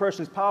righteous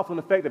person is powerful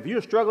and effective. If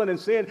you're struggling in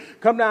sin,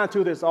 come down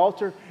to this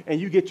altar and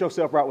you get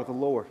yourself right with the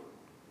Lord.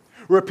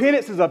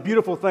 Repentance is a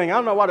beautiful thing. I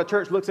don't know why the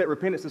church looks at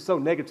repentance so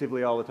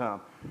negatively all the time.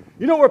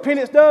 You know what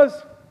repentance does?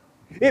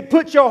 It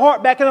puts your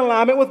heart back in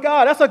alignment with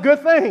God. That's a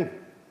good thing.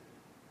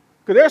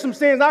 Because there's some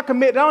sins I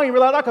commit that I don't even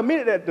realize I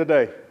committed that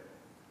today.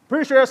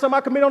 Pretty sure there's some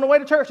I committed on the way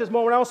to church this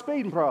morning when I was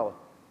speeding probably.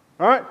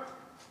 All right?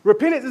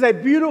 Repentance is a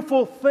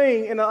beautiful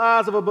thing in the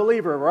eyes of a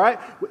believer, right?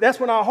 That's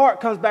when our heart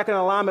comes back in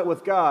alignment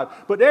with God.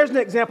 But there's an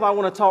example I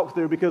want to talk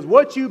through because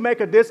what you make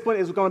a discipline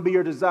is going to be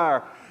your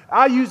desire.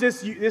 I use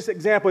this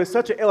example. It's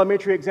such an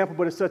elementary example,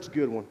 but it's such a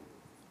good one.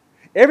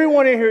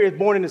 Everyone in here is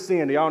born into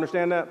sin. Do y'all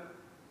understand that?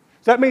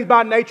 So that means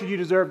by nature you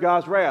deserve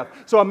God's wrath.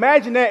 So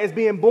imagine that as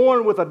being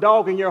born with a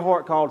dog in your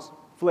heart called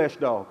flesh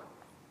dog.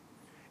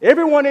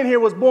 Everyone in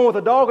here was born with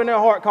a dog in their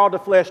heart called the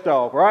flesh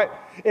dog, right?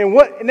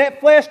 And that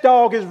flesh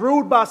dog is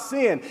ruled by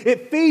sin.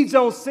 It feeds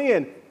on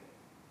sin.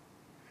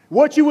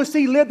 What you will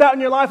see lived out in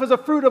your life is a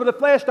fruit of the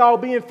flesh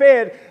dog being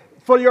fed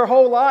for your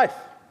whole life.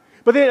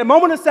 But then at the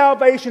moment of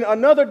salvation,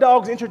 another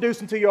dog is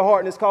introduced into your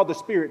heart, and it's called the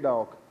spirit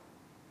dog.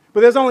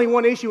 But there's only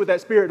one issue with that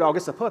spirit dog.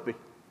 It's a puppy.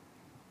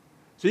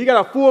 So you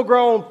got a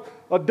full-grown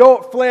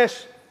adult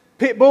flesh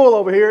pit bull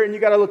over here, and you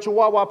got a little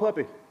chihuahua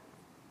puppy.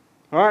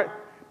 All right?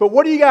 But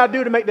what do you got to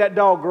do to make that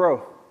dog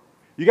grow?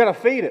 You got to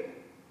feed it.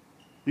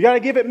 You got to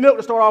give it milk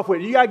to start off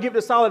with. You got to give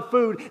it solid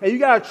food, and you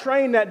got to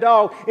train that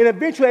dog. And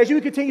eventually, as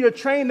you continue to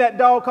train that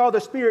dog called the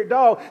spirit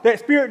dog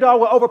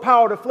will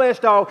overpower the flesh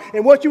dog.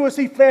 And what you will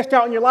see fleshed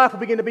out in your life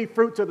will begin to be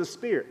fruits of the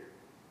Spirit.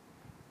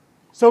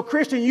 So,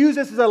 Christian, use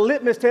this as a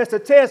litmus test to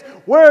test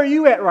where are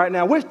you at right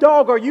now? Which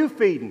dog are you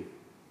feeding?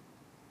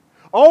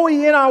 Are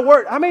we in our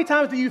word? How many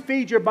times do you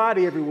feed your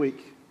body every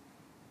week?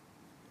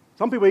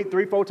 Some people eat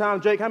 3-4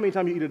 times. Jake, how many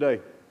times do you eat a day?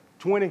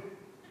 20?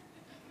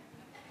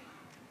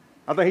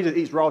 I think he just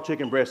eats raw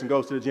chicken breast and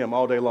goes to the gym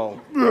all day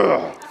long.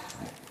 Ugh.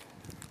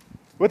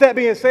 With that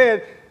being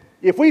said,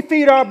 if we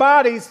feed our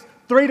bodies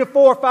 3 to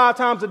 4 or 5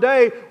 times a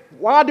day,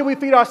 why do we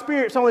feed our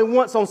spirits only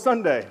once on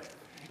Sunday?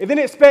 And then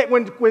expect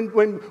when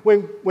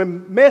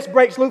mess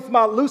breaks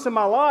loose in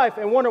my life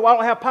and wonder why I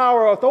don't have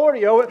power or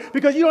authority over it,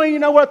 because you don't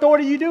even know what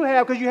authority you do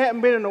have because you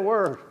haven't been in the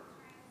Word.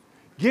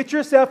 Get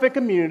yourself in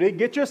community,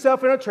 get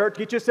yourself in a church,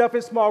 get yourself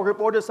in small group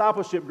or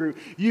discipleship group.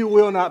 You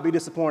will not be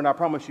disappointed, I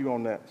promise you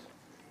on that.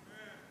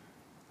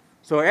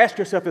 So ask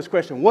yourself this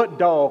question, what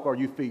dog are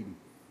you feeding?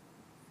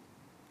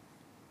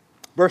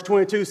 Verse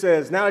 22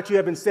 says, now that you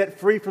have been set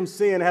free from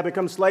sin and have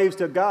become slaves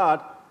to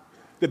God,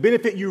 the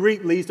benefit you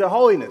reap leads to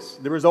holiness.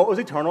 The result is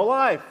eternal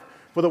life.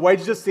 For the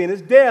wages of sin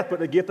is death, but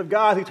the gift of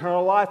God is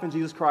eternal life in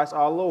Jesus Christ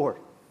our Lord.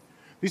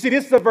 You see,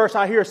 this is a verse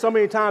I hear so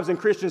many times in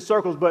Christian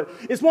circles, but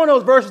it's one of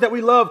those verses that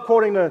we love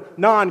quoting to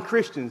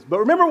non-Christians. But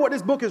remember what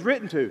this book is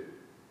written to.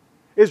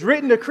 It's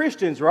written to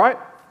Christians, right?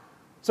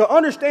 So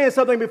understand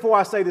something before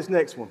I say this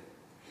next one.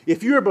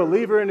 If you're a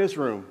believer in this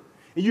room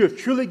and you have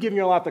truly given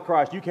your life to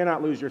Christ, you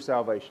cannot lose your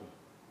salvation.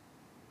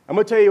 I'm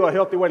going to tell you a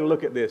healthy way to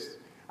look at this.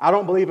 I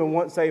don't believe in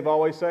once saved,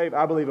 always saved.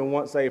 I believe in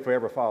once saved,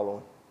 forever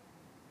following.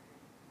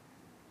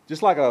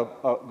 Just like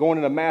going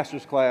in a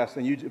master's class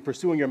and you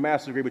pursuing your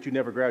master's degree, but you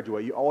never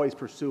graduate. You're always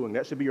pursuing.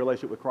 That should be your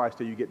relationship with Christ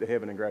till you get to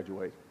heaven and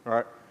graduate. All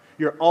right?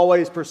 You're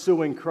always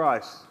pursuing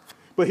Christ.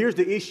 But here's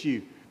the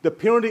issue. The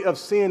penalty of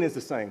sin is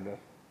the same, though.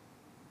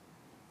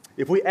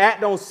 If we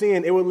act on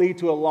sin, it will lead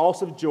to a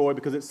loss of joy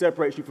because it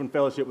separates you from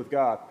fellowship with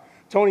God.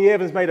 Tony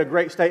Evans made a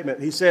great statement.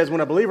 He says,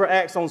 when a believer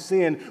acts on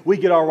sin, we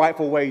get our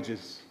rightful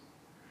wages.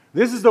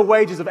 This is the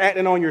wages of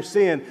acting on your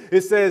sin.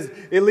 It says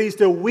it leads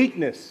to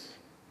weakness.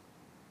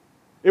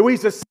 It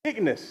leads to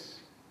sickness,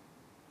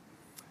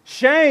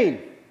 shame,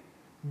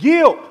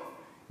 guilt,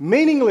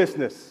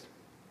 meaninglessness.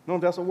 I don't know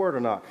if that's a word or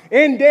not.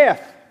 And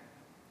death.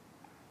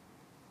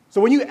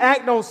 So when you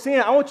act on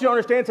sin, I want you to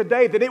understand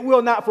today that it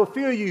will not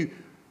fulfill you.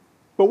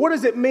 But what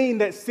does it mean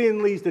that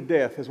sin leads to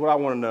death is what I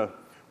want to know.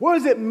 What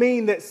does it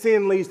mean that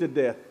sin leads to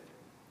death?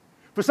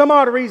 For some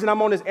odd reason,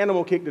 I'm on this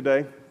animal kick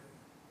today.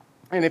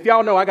 And if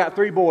y'all know, I got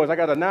 3 boys. I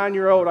got a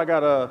 9-year-old, I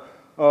got a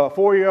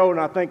 4-year-old,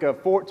 and I think a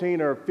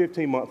 14 or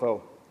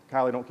 15-month-old.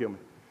 Kylie, don't kill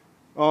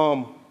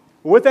me.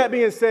 With that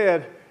being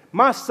said,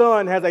 my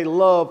son has a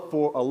love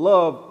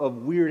of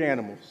weird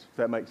animals, if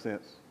that makes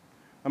sense.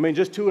 I mean,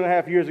 just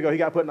 2.5 years ago, he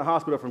got put in the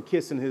hospital from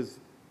kissing his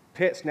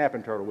pet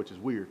snapping turtle, which is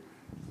weird.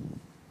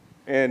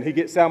 And he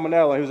gets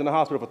salmonella, and he was in the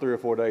hospital for 3 or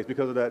 4 days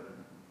because of that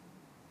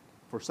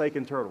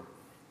forsaken turtle.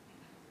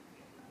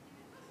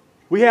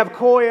 We have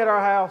koi at our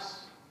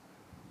house.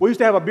 We used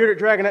to have a bearded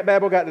dragon. That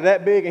bad boy got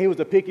that big, and he was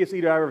the pickiest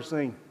eater I've ever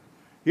seen.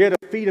 You had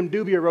to feed him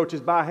dubia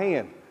roaches by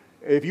hand.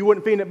 If you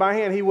wouldn't feed it by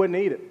hand, he wouldn't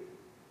eat it.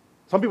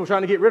 Some people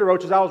trying to get rid of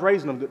roaches. I was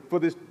raising them for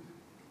this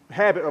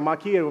habit of my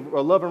kid of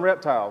loving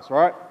reptiles,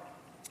 right?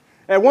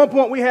 At one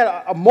point, we had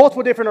a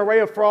multiple different array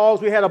of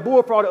frogs. We had a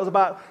bullfrog that was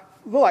about,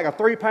 looked like a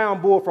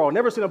 3-pound bullfrog.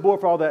 Never seen a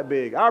bullfrog that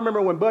big. I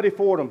remember when Buddy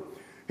Fordham,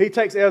 he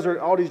takes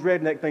Ezra, all these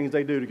redneck things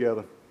they do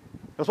together.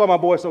 That's why my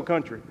boy's so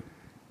country.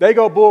 They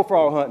go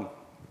bullfrog hunting.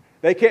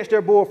 They catch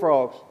their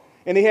bullfrogs.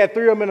 And he had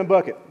 3 of them in a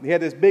bucket. He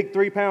had this big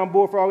 3-pound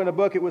bullfrog in a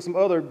bucket with some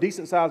other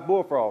decent-sized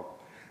bullfrogs.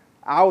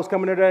 I was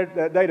coming there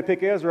that day to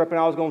pick Ezra up, and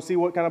I was going to see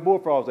what kind of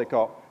bullfrogs they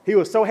caught. He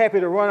was so happy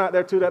to run out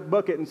there to that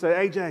bucket and say,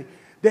 AJ,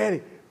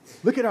 Daddy,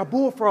 look at our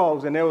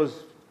bullfrogs. And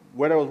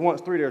where there was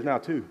once 3, there's now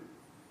 2.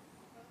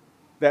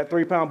 That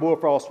 3-pound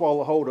bullfrog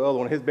swallowed a hold of the other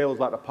one. His belly was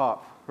about to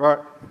pop, right?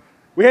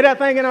 We had that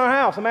thing in our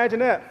house. Imagine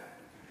that.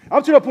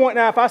 I'm to the point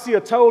now, if I see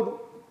a toad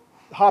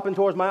hopping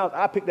towards my house,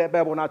 I pick that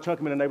bad boy and I chunk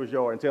him in the neighbor's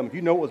yard and tell him, if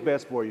you know what's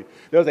best for you,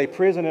 there's a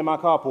prison in my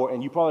carport,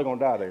 and you're probably going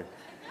to die there.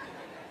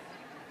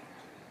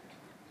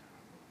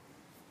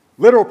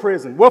 Literal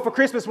prison. Well, for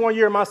Christmas one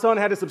year, my son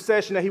had this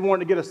obsession that he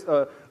wanted to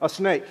get a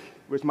snake,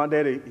 which my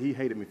daddy, he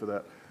hated me for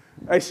that.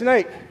 A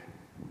snake,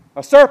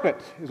 a serpent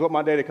is what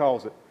my daddy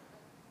calls it.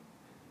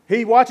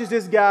 He watches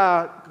this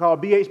guy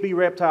called BHB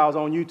Reptiles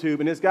on YouTube,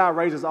 and this guy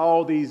raises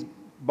all these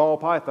ball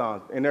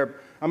pythons.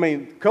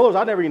 And colors,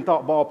 I never even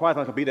thought ball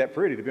pythons could be that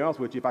pretty, to be honest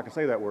with you, if I can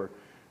say that word.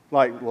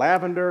 Like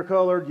lavender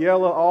colored,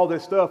 yellow, all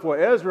this stuff.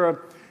 Well, Ezra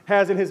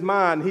has in his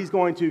mind, he's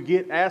going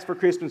to ask for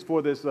Christmas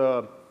for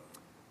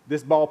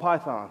this ball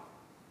python.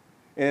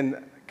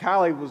 And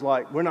Kylie was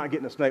like, we're not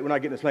getting a snake, we're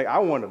not getting a snake. I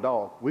wanted a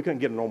dog. We couldn't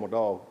get a normal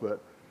dog.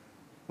 But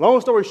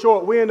long story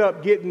short, we ended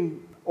up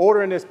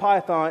ordering this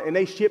python, and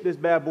they shipped this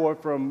bad boy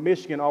from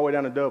Michigan all the way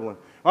down to Dublin.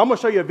 I'm going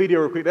to show you a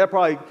video real quick.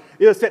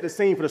 It'll set the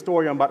scene for the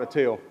story I'm about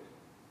to tell.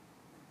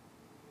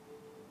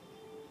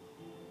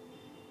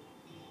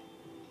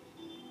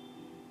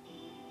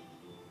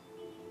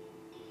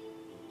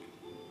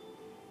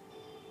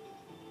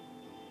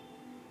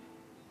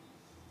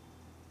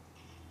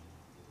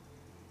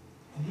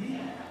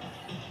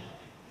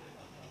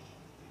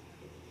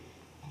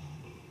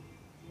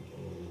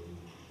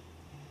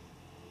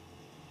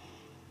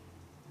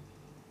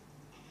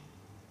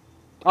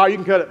 All right, you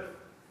can cut it.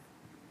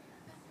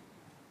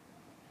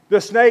 The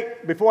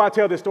snake, before I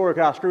tell this story,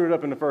 because I screwed it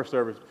up in the first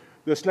service,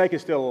 the snake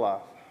is still alive.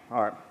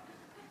 All right.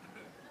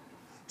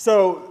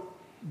 So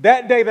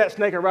that day that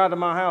snake arrived at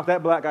my house,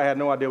 that black guy had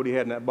no idea what he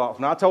had in that box.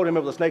 When I told him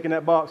it was a snake in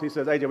that box, he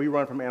says, AJ, we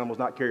run from animals,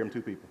 not carry them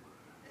to people.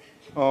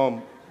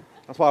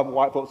 That's why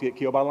white folks get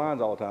killed by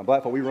lions all the time.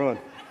 Black folk, we run.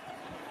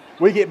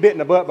 We get bit in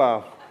the butt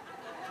by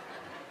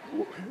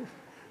them.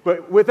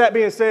 But with that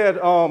being said,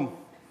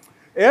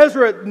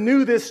 Ezra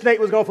knew this snake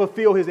was going to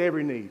fulfill his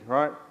every need,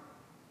 right?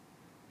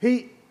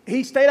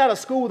 He stayed out of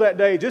school that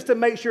day just to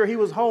make sure he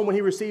was home when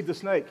he received the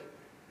snake.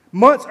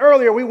 Months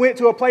earlier, we went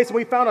to a place and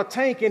we found a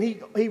tank, and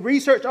he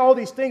researched all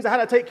these things on how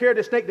to take care of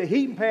the snake, the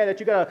heating pad that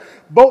you got to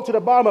bolt to the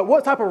bottom of,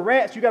 what type of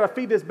rats you got to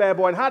feed this bad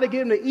boy, and how to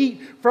get him to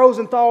eat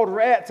frozen thawed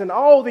rats and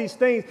all these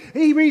things.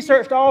 He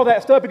researched all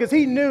that stuff because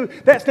he knew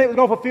that snake was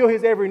going to fulfill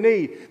his every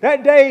need.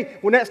 That day,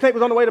 when that snake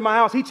was on the way to my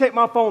house, he checked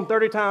my phone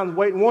 30 times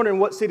wondering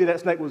what city that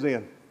snake was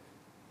in.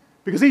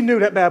 Because he knew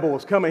that bad boy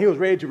was coming. He was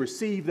ready to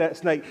receive that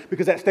snake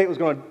because that snake was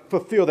going to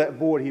fulfill that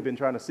void he'd been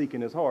trying to seek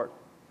in his heart.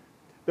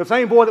 The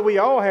same void that we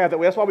all have,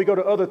 that's why we go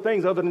to other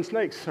things other than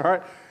snakes, all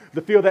right,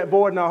 to fill that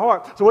void in our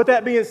heart. So with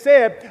that being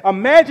said,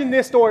 imagine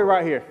this story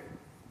right here.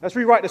 Let's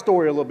rewrite the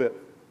story a little bit.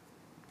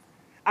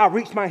 I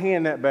reached my hand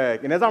in that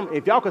bag, and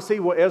if y'all could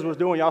see what Ezra was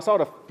doing, y'all saw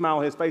the smile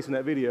on his face in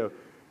that video.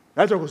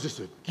 Ezra was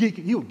just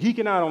he was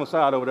geeking out on the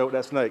side over there with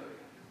that snake.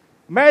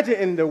 Imagine,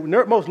 and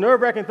the most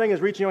nerve-wracking thing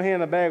is reaching your hand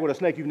in a bag with a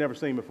snake you've never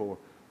seen before.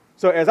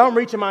 So as I'm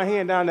reaching my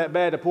hand down that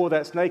bag to pull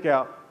that snake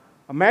out,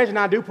 imagine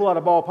I do pull out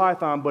a ball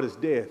python, but it's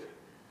dead.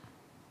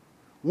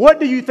 What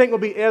do you think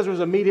would be Ezra's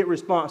immediate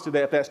response to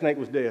that if that snake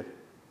was dead?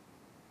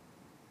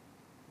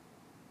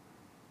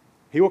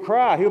 He will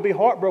cry. He will be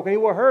heartbroken. He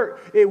will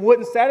hurt. It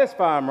wouldn't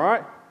satisfy him,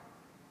 right?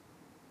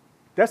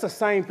 That's the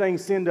same thing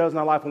sin does in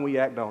our life when we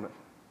act on it.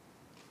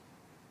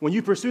 when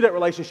you pursue that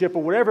relationship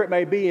or whatever it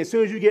may be, as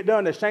soon as you get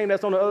done, the shame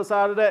that's on the other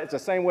side of that, it's the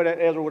same way that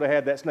Ezra would have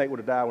had that snake would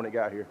have died when it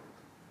got here.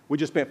 We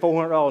just spent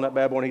 $400 on that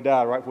bad boy and he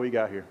died right before he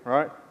got here, all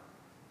right?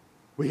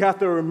 We have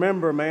to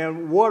remember,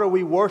 man, what are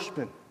we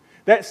worshiping?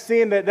 That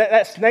sin,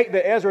 that snake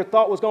that Ezra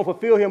thought was going to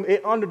fulfill him,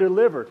 it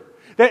under-delivered.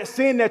 That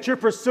sin that you're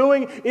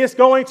pursuing is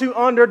going to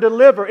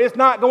under-deliver. It's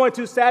not going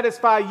to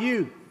satisfy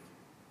you.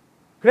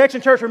 Connection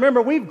Church,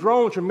 remember, we've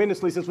grown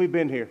tremendously since we've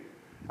been here.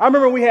 I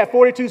remember we had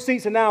 42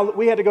 seats, and now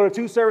we had to go to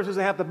 2 services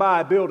and have to buy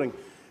a building.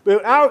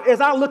 But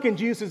as I look in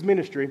Jesus'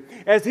 ministry,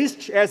 as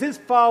his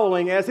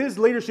following, as his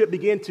leadership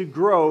began to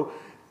grow,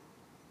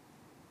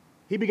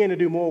 he began to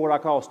do more what I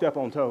call step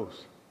on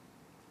toes.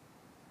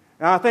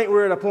 And I think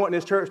we're at a point in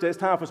this church that it's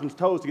time for some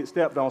toes to get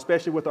stepped on,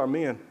 especially with our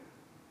men.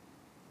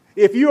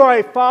 If you are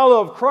a follower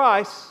of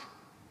Christ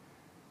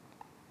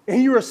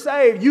and you are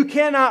saved, you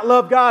cannot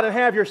love God and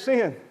have your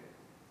sin.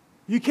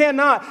 You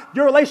cannot.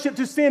 Your relationship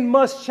to sin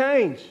must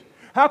change.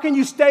 How can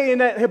you stay in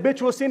that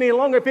habitual sin any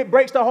longer if it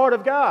breaks the heart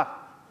of God?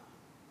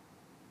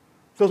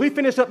 So as we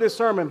finish up this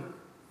sermon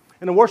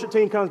and the worship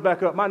team comes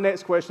back up, my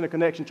next question to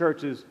Connection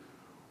Church is,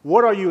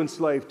 what are you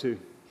enslaved to?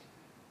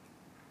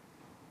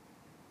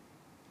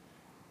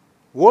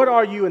 What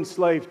are you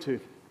enslaved to?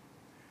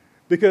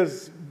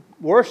 Because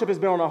worship has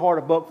been on the heart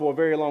of Buck for a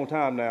very long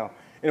time now.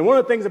 And one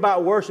of the things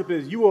about worship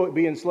is you will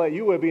be enslaved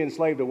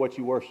to what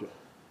you worship.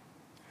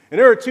 And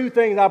there are 2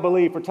 things I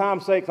believe, for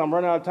time's sake, I'm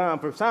running out of time,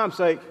 for time's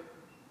sake,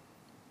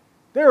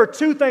 there are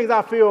 2 things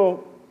I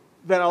feel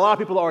that a lot of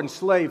people are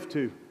enslaved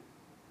to.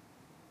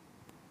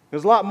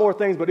 There's a lot more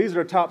things, but these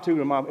are the top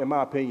 2 in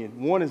my opinion.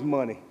 One is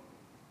money.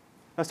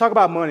 Let's talk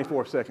about money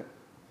for a second.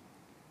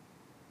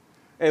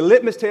 A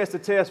litmus test to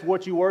test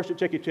what you worship,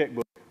 check your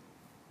checkbook.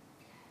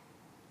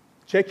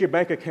 Check your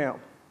bank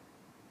account.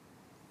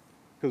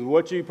 Because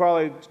what you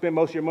probably spend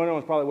most of your money on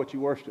is probably what you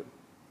worship.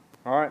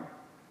 All right?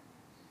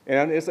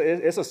 And it's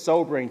a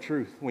sobering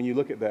truth when you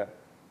look at that.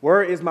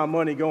 Where is my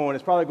money going?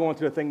 It's probably going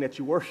to the thing that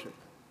you worship.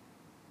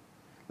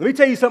 Let me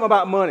tell you something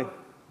about money.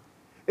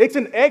 It's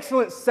an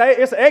excellent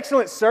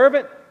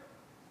servant,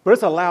 but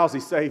it's a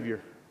lousy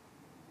savior.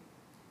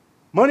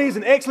 Money is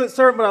an excellent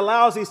servant, but a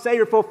lousy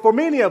savior for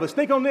many of us.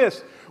 Think on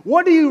this.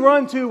 What do you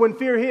run to when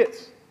fear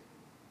hits?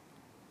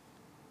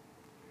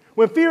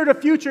 When fear of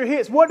the future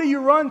hits, what do you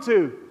run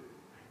to?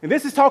 And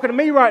this is talking to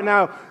me right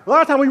now. A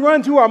lot of times we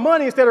run to our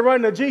money instead of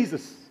running to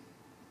Jesus.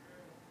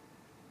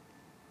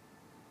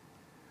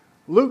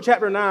 Luke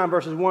chapter 9,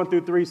 verses 1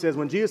 through 3 says,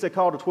 when Jesus had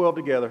called the 12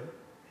 together,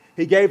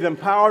 he gave them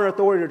power and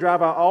authority to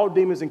drive out all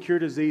demons and cure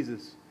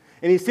diseases.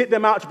 And he sent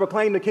them out to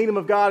proclaim the kingdom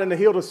of God and to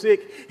heal the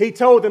sick. He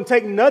told them,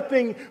 take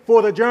nothing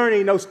for the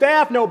journey, no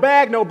staff, no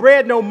bag, no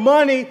bread, no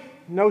money,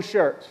 no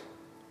shirt.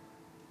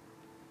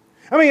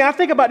 I mean, I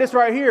think about this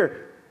right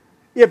here.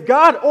 If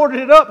God ordered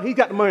it up, he's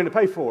got the money to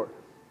pay for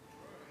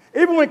it.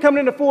 Even when coming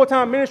into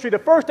full-time ministry, the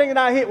first thing that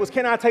I hit was,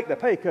 can I take the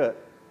pay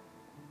cut?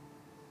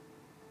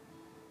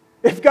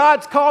 If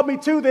God's called me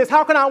to this,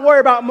 how can I worry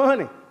about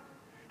money?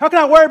 How can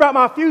I worry about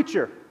my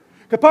future?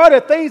 Because part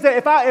of the things that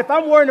if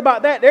I'm worrying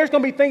about that, there's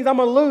going to be things I'm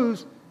going to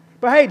lose.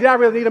 But hey, did I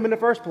really need them in the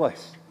first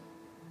place?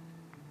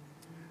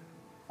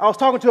 I was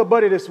talking to a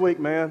buddy this week,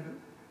 man.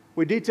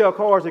 We detail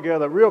cars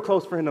together, a real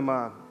close friend of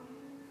mine.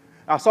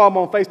 I saw him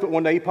on Facebook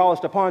one day. He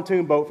polished a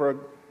pontoon boat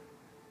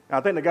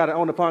I think the guy that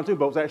owned the pontoon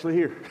boat was actually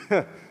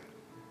here.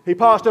 He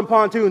polished them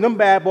pontoons. Them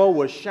bad boy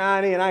was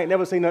shiny, and I ain't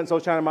never seen nothing so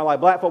shiny in my life.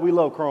 Black folk, we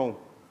love chrome.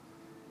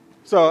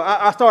 So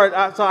I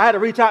had to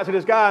reach out to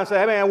this guy and say,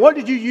 hey, man, what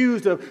did you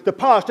use to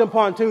polish them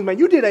pontoons, man?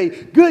 You did a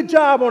good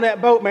job on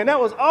that boat, man. That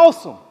was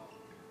awesome.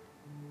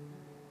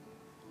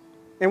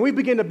 And we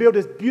began to build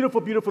this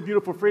beautiful, beautiful,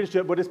 beautiful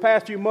friendship. But this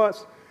past few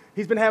months,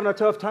 he's been having a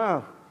tough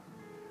time.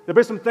 There have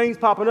been some things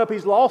popping up.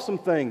 He's lost some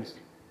things.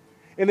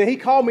 And then he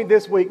called me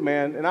this week,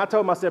 man, and I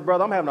told him, I said,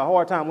 brother, I'm having a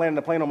hard time landing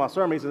the plane on my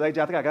sermon. He says, AJ,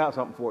 I think I got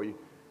something for you.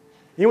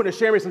 He went to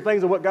share me some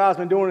things of what God's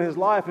been doing in his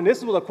life. And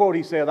this was a quote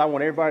he said I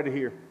want everybody to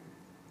hear.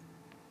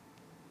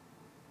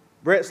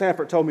 Brett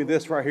Sanford told me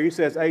this right here. He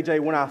says, AJ,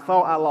 when I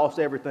thought I lost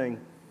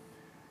everything,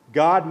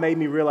 God made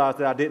me realize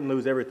that I didn't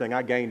lose everything.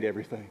 I gained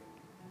everything.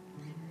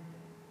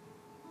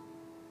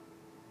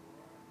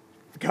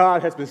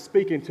 God has been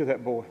speaking to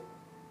that boy.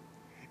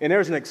 And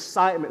there's an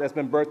excitement that's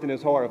been birthed in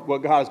his heart of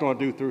what God is going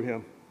to do through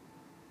him.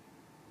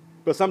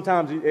 But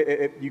sometimes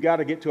you got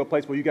to get to a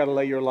place where you got to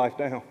lay your life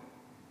down.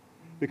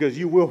 Because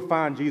you will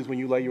find Jesus when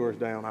you lay yours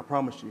down. I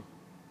promise you.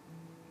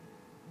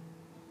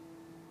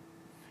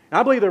 And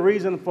I believe the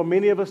reason for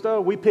many of us,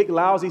 though, we pick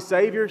lousy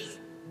saviors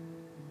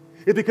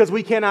is because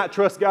we cannot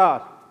trust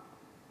God.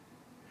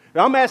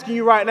 Now, I'm asking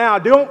you right now,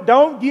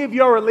 don't give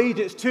your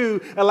allegiance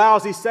to a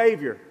lousy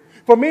savior.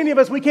 For many of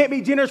us, we can't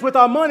be generous with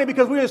our money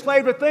because we're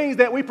enslaved to things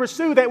that we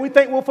pursue that we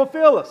think will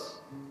fulfill us.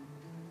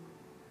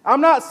 I'm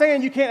not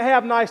saying you can't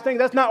have nice things.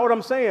 That's not what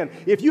I'm saying.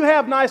 If you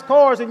have nice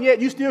cars and yet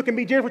you still can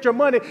be generous with your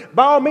money,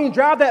 by all means,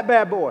 drive that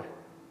bad boy.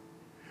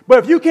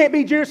 But if you can't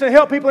be generous and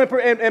help people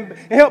and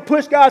help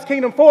push God's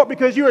kingdom forward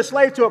because you're a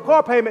slave to a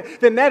car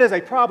payment, then that is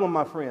a problem,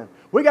 my friend.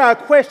 We got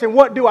to question,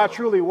 what do I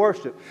truly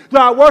worship? Do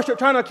I worship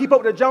trying to keep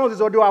up with the Joneses,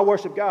 or do I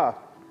worship God?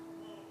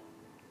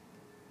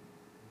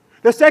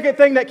 The second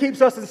thing that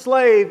keeps us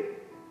enslaved,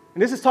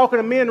 and this is talking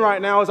to men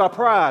right now, is our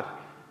pride.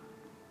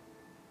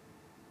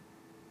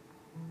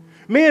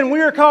 Men, we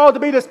are called to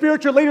be the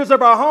spiritual leaders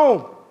of our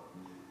home.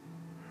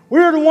 We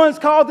are the ones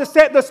called to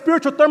set the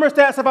spiritual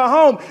thermostats of our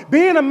home.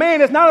 Being a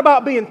man is not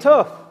about being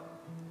tough.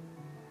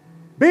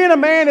 Being a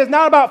man is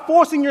not about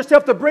forcing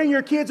yourself to bring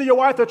your kids or your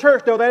wife to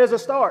church, though that is a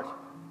start.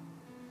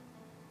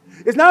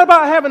 It's not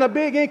about having a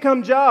big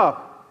income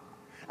job.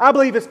 I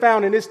believe it's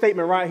found in this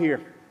statement right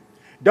here.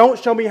 Don't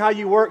show me how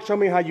you work, show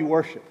me how you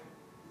worship.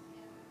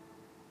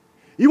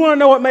 You want to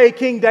know what made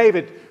King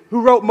David,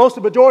 who wrote most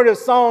of the majority of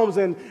Psalms,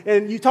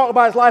 and you talk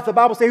about his life, the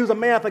Bible says he was a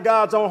man after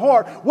God's own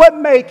heart. What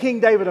made King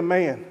David a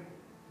man?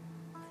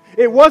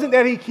 It wasn't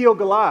that he killed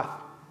Goliath.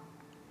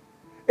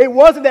 It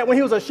wasn't that when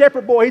he was a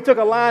shepherd boy, he took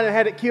a lion and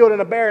had it killed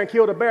and a bear and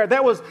killed a bear.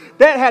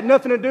 That had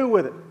nothing to do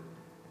with it.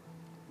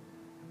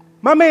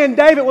 My man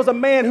David was a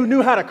man who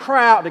knew how to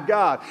cry out to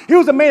God. He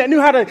was a man that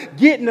knew how to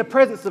get in the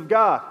presence of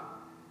God.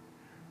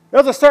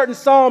 There's a certain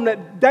psalm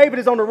that David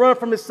is on the run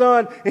from his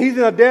son, and he's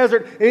in a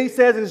desert, and he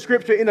says in the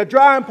scripture, in a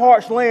dry and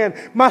parched land,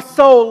 my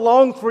soul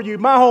longs for you.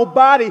 My whole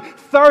body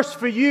thirsts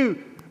for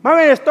you. My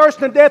man is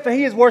thirsting to death, and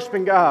he is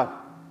worshiping God.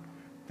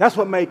 That's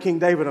what made King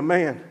David a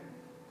man.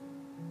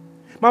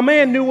 My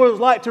man knew what it was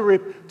like to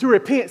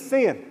repent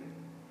sin.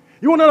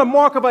 You want to know the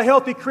mark of a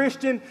healthy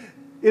Christian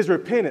is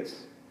repentance.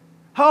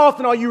 How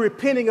often are you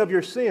repenting of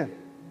your sin?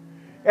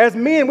 As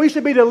men, we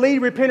should be the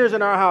lead repenters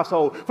in our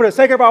household for the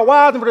sake of our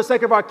wives and for the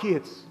sake of our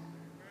kids,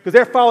 because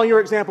they're following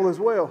your example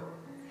as well.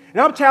 And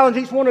I'm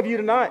challenging each one of you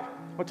tonight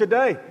or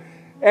today.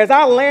 As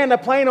I land the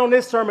plane on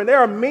this sermon, there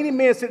are many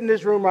men sitting in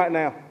this room right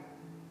now.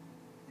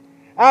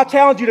 I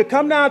challenge you to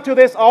come down to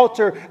this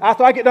altar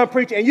after I get done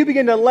preaching and you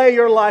begin to lay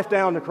your life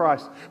down to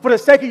Christ. For the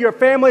sake of your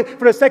family,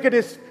 for the sake of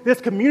this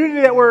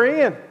community that we're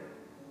in,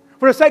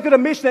 for the sake of the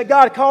mission that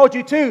God called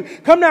you to.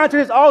 Come down to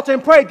this altar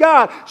and pray,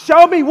 God,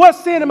 show me what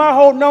sin am I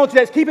holding on to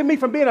that's keeping me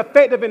from being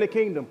effective in the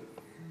kingdom.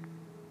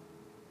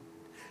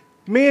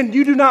 Men,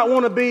 you do not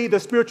want to be the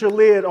spiritual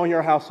lid on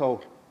your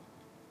household.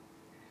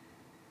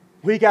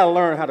 We got to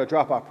learn how to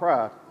drop our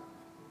pride.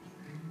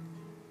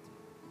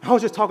 I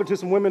was just talking to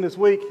some women this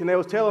week, and they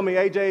was telling me,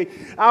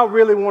 AJ, I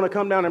really want to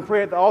come down and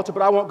pray at the altar,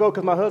 but I won't go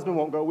because my husband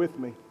won't go with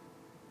me.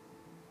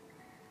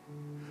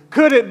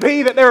 Could it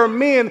be that there are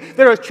men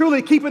that are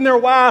truly keeping their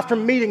wives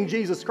from meeting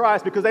Jesus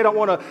Christ because they don't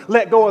want to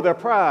let go of their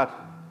pride?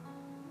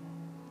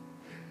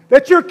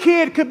 That your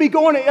kid could be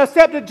going to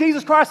accept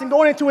Jesus Christ and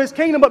going into his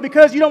kingdom, but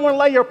because you don't want to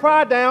lay your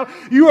pride down,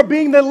 you are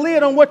being the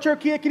lid on what your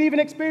kid can even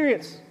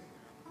experience.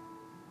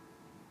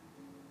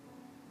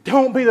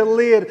 Don't be the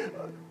lid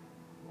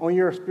on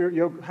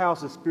your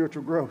house's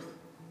spiritual growth.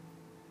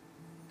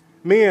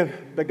 Men,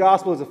 the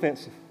gospel is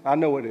offensive. I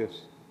know it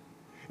is.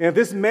 And if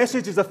this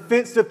message is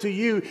offensive to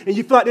you and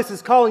you feel like this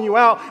is calling you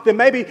out, then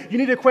maybe you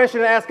need to question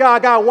and ask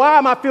God, why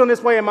am I feeling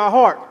this way in my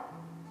heart?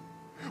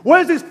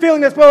 What is this feeling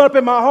that's welling up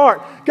in my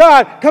heart?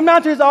 God, come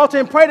down to this altar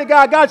and pray to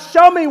God. God,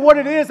 show me what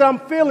it is that I'm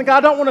feeling.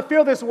 God, I don't want to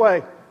feel this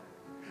way.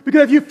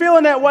 Because if you're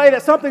feeling that way,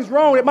 that something's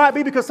wrong, it might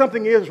be because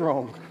something is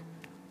wrong.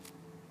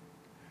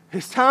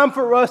 It's time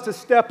for us to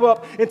step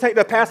up and take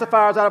the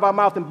pacifiers out of our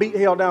mouth and beat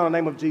hell down in the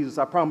name of Jesus,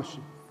 I promise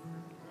you.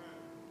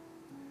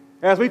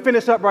 As we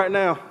finish up right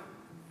now,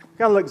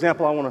 got a little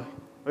example an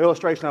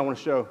illustration I want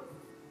to show.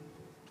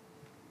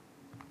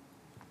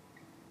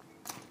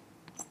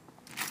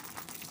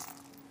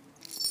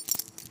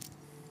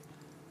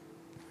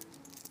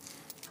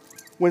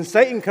 When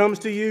Satan comes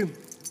to you,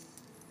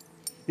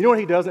 you know what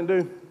he doesn't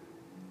do?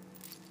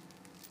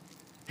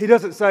 He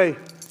doesn't say,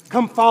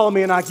 come follow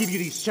me and I'll give you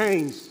these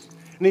chains.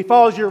 And he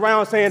follows you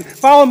around saying,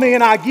 follow me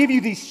and I'll give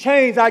you these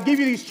chains. I'll give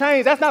you these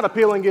chains. That's not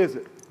appealing, is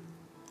it?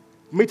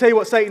 Let me tell you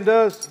what Satan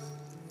does.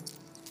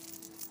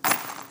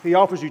 He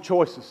offers you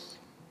choices.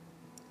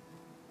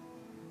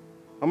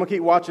 I'm going to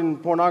keep watching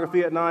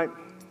pornography at night.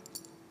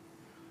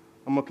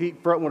 I'm going to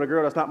keep flirting with a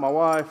girl that's not my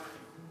wife.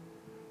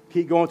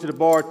 Keep going to the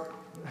bar,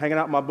 hanging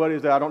out with my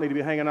buddies that I don't need to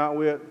be hanging out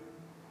with.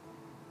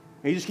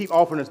 And you just keep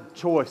offering us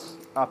choice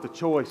after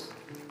choice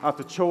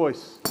after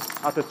choice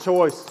after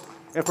choice.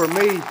 And for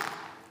me,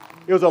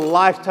 it was a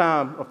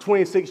lifetime of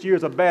 26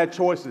 years of bad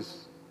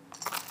choices.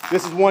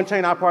 This is one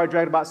chain I probably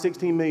dragged about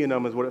 16 million of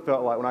them is what it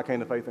felt like when I came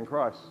to faith in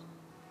Christ.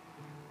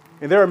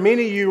 And there are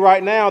many of you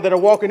right now that are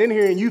walking in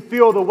here and you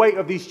feel the weight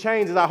of these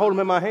chains as I hold them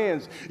in my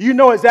hands. You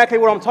know exactly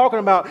what I'm talking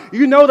about.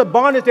 You know the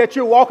bondage that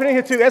you're walking in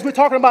here to. As we're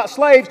talking about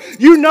slaves,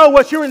 you know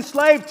what you're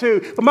enslaved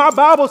to. But my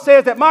Bible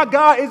says that my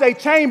God is a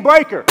chain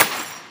breaker.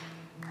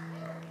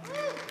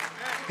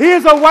 He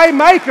is a way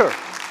maker.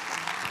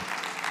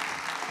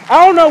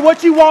 I don't know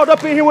what you walked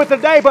up in here with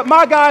today, but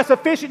my God is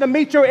sufficient to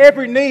meet your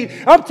every need.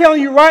 I'm telling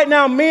you right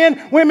now,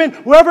 men, women,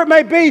 whoever it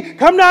may be,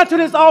 come down to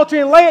this altar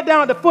and lay it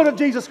down at the foot of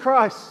Jesus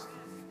Christ.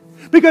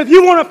 Because if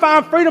you want to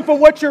find freedom for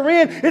what you're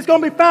in, it's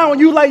going to be found when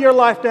you lay your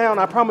life down.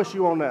 I promise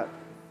you on that.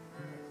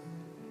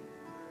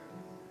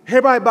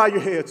 Everybody bow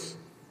your heads.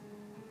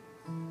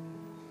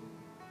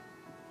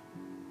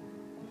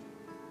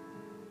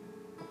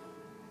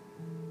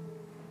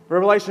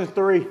 Revelation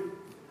 3,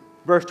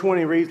 verse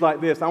 20 reads like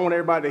this. I want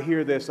everybody to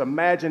hear this.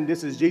 Imagine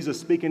this is Jesus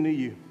speaking to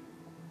you.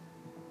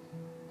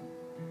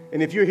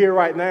 And if you're here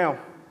right now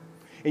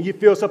and you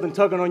feel something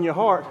tugging on your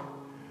heart,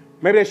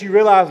 maybe that's you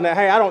realizing that,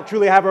 hey, I don't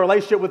truly have a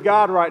relationship with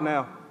God right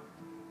now.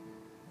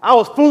 I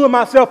was fooling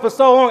myself for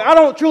so long. I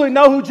don't truly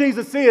know who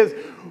Jesus is.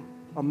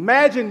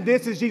 Imagine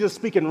this is Jesus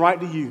speaking right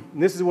to you.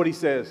 And this is what he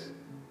says.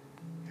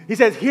 He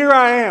says, here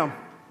I am.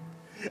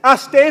 I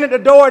stand at the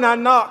door and I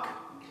knock.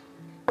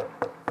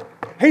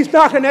 He's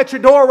knocking at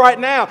your door right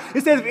now. He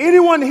says, if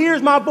anyone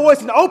hears my voice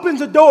and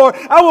opens the door,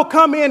 I will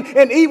come in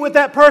and eat with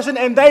that person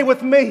and they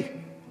with me.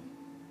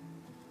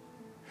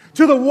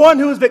 To the one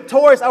who is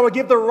victorious, I will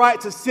give the right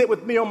to sit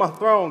with me on my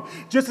throne.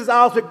 Just as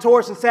I was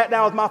victorious and sat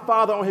down with my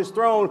Father on his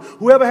throne,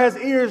 whoever has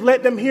ears,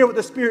 let them hear what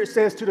the Spirit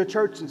says to the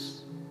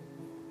churches.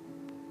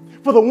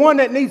 For the one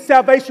that needs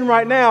salvation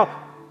right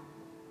now,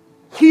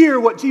 hear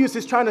what Jesus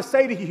is trying to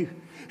say to you.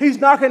 He's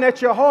knocking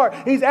at your heart.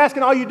 He's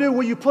asking all you do,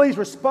 will you please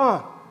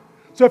respond?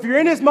 So if you're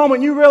in this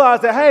moment, you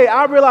realize that, hey,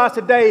 I realize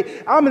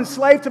today I'm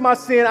enslaved to my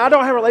sin. I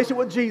don't have a relationship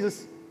with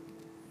Jesus.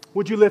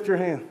 Would you lift your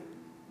hand?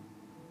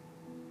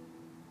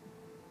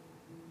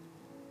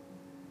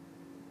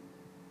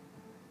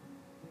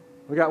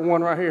 We got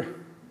one right here.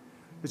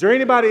 Is there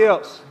anybody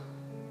else?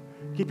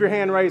 Keep your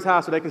hand raised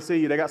high so they can see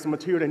you. They got some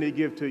material they need to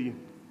give to you.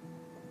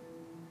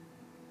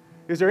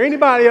 Is there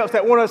anybody else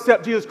that want to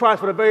accept Jesus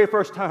Christ for the very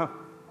first time?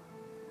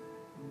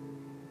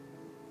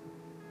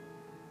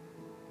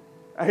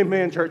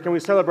 Amen, church. Can we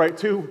celebrate?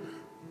 Two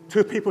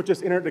people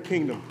just entered the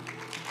kingdom.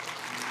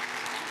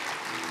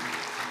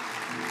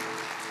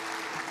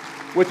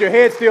 With your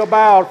head still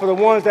bowed, for the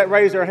ones that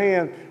raise their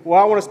hand,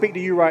 well, I want to speak to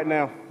you right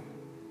now.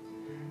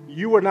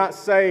 You were not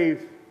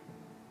saved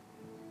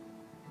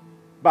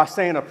by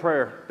saying a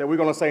prayer that we're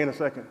going to say in a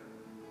second.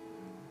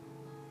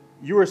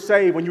 You were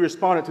saved when you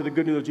responded to the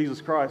good news of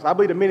Jesus Christ. I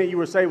believe the minute you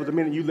were saved was the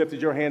minute you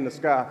lifted your hand in the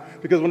sky.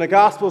 Because when the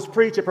gospel is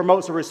preached, it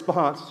promotes a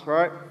response,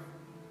 right?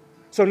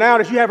 So now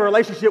that you have a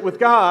relationship with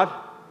God,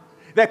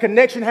 that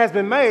connection has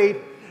been made,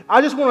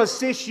 I just want to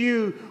assist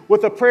you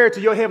with a prayer to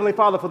your Heavenly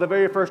Father for the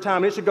very first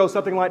time. It should go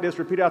something like this.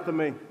 Repeat after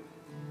me.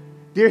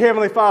 Dear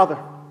Heavenly Father,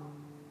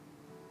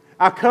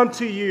 I come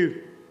to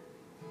you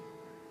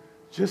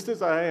just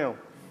as I am.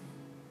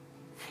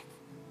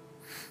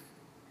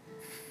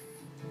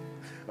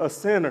 A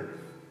sinner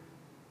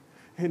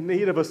in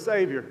need of a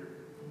Savior.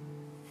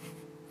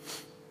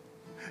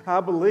 I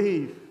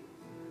believe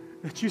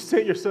that you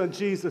sent your Son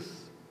Jesus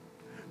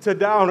to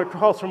die on the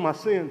cross for my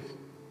sins.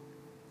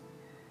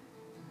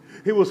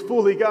 He was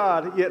fully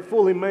God, yet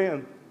fully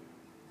man.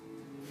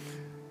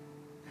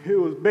 He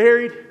was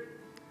buried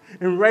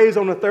and raised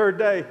on the third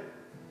day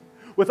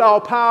with all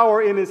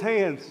power in his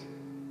hands.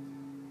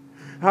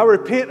 I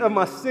repent of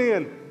my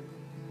sin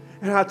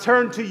and I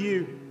turn to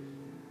you.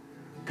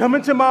 Come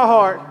into my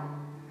heart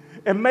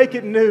and make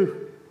it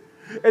new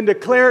and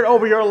declare it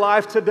over your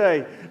life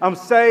today. I'm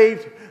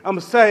saved. I'm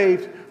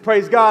saved.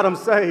 Praise God, I'm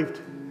saved.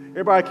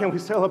 Everybody, can we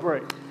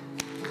celebrate?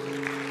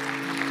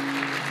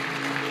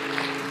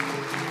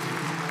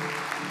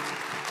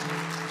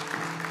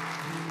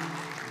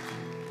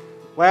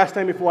 Last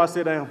thing before I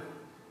sit down.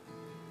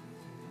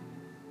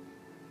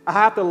 I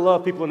have to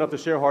love people enough to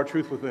share hard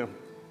truth with them.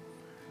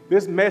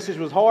 This message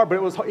was hard, but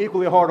it was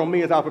equally hard on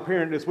me as I was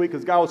preparing it this week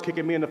because God was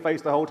kicking me in the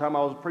face the whole time I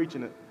was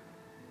preaching it.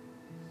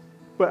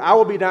 But I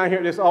will be down here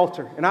at this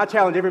altar, and I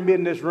challenge every man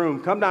in this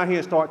room, come down here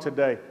and start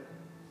today.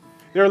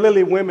 There are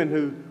literally women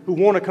who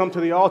want to come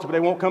to the altar, but they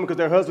won't come because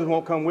their husbands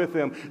won't come with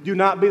them. Do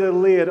not be the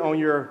lid on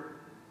your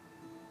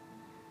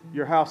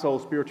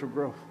household spiritual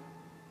growth.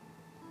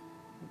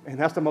 And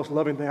that's the most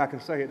loving thing I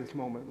can say at this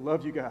moment.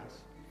 Love you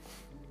guys.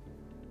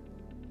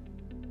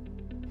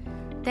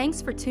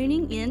 Thanks for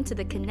tuning in to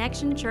the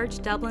Connection Church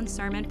Dublin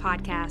Sermon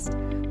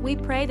Podcast. We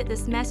pray that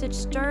this message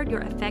stirred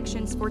your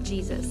affections for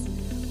Jesus.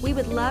 We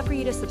would love for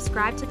you to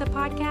subscribe to the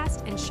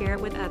podcast and share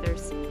it with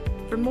others.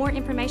 For more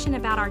information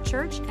about our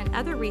church and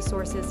other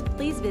resources,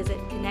 please visit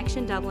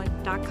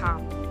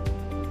connectiondublin.com.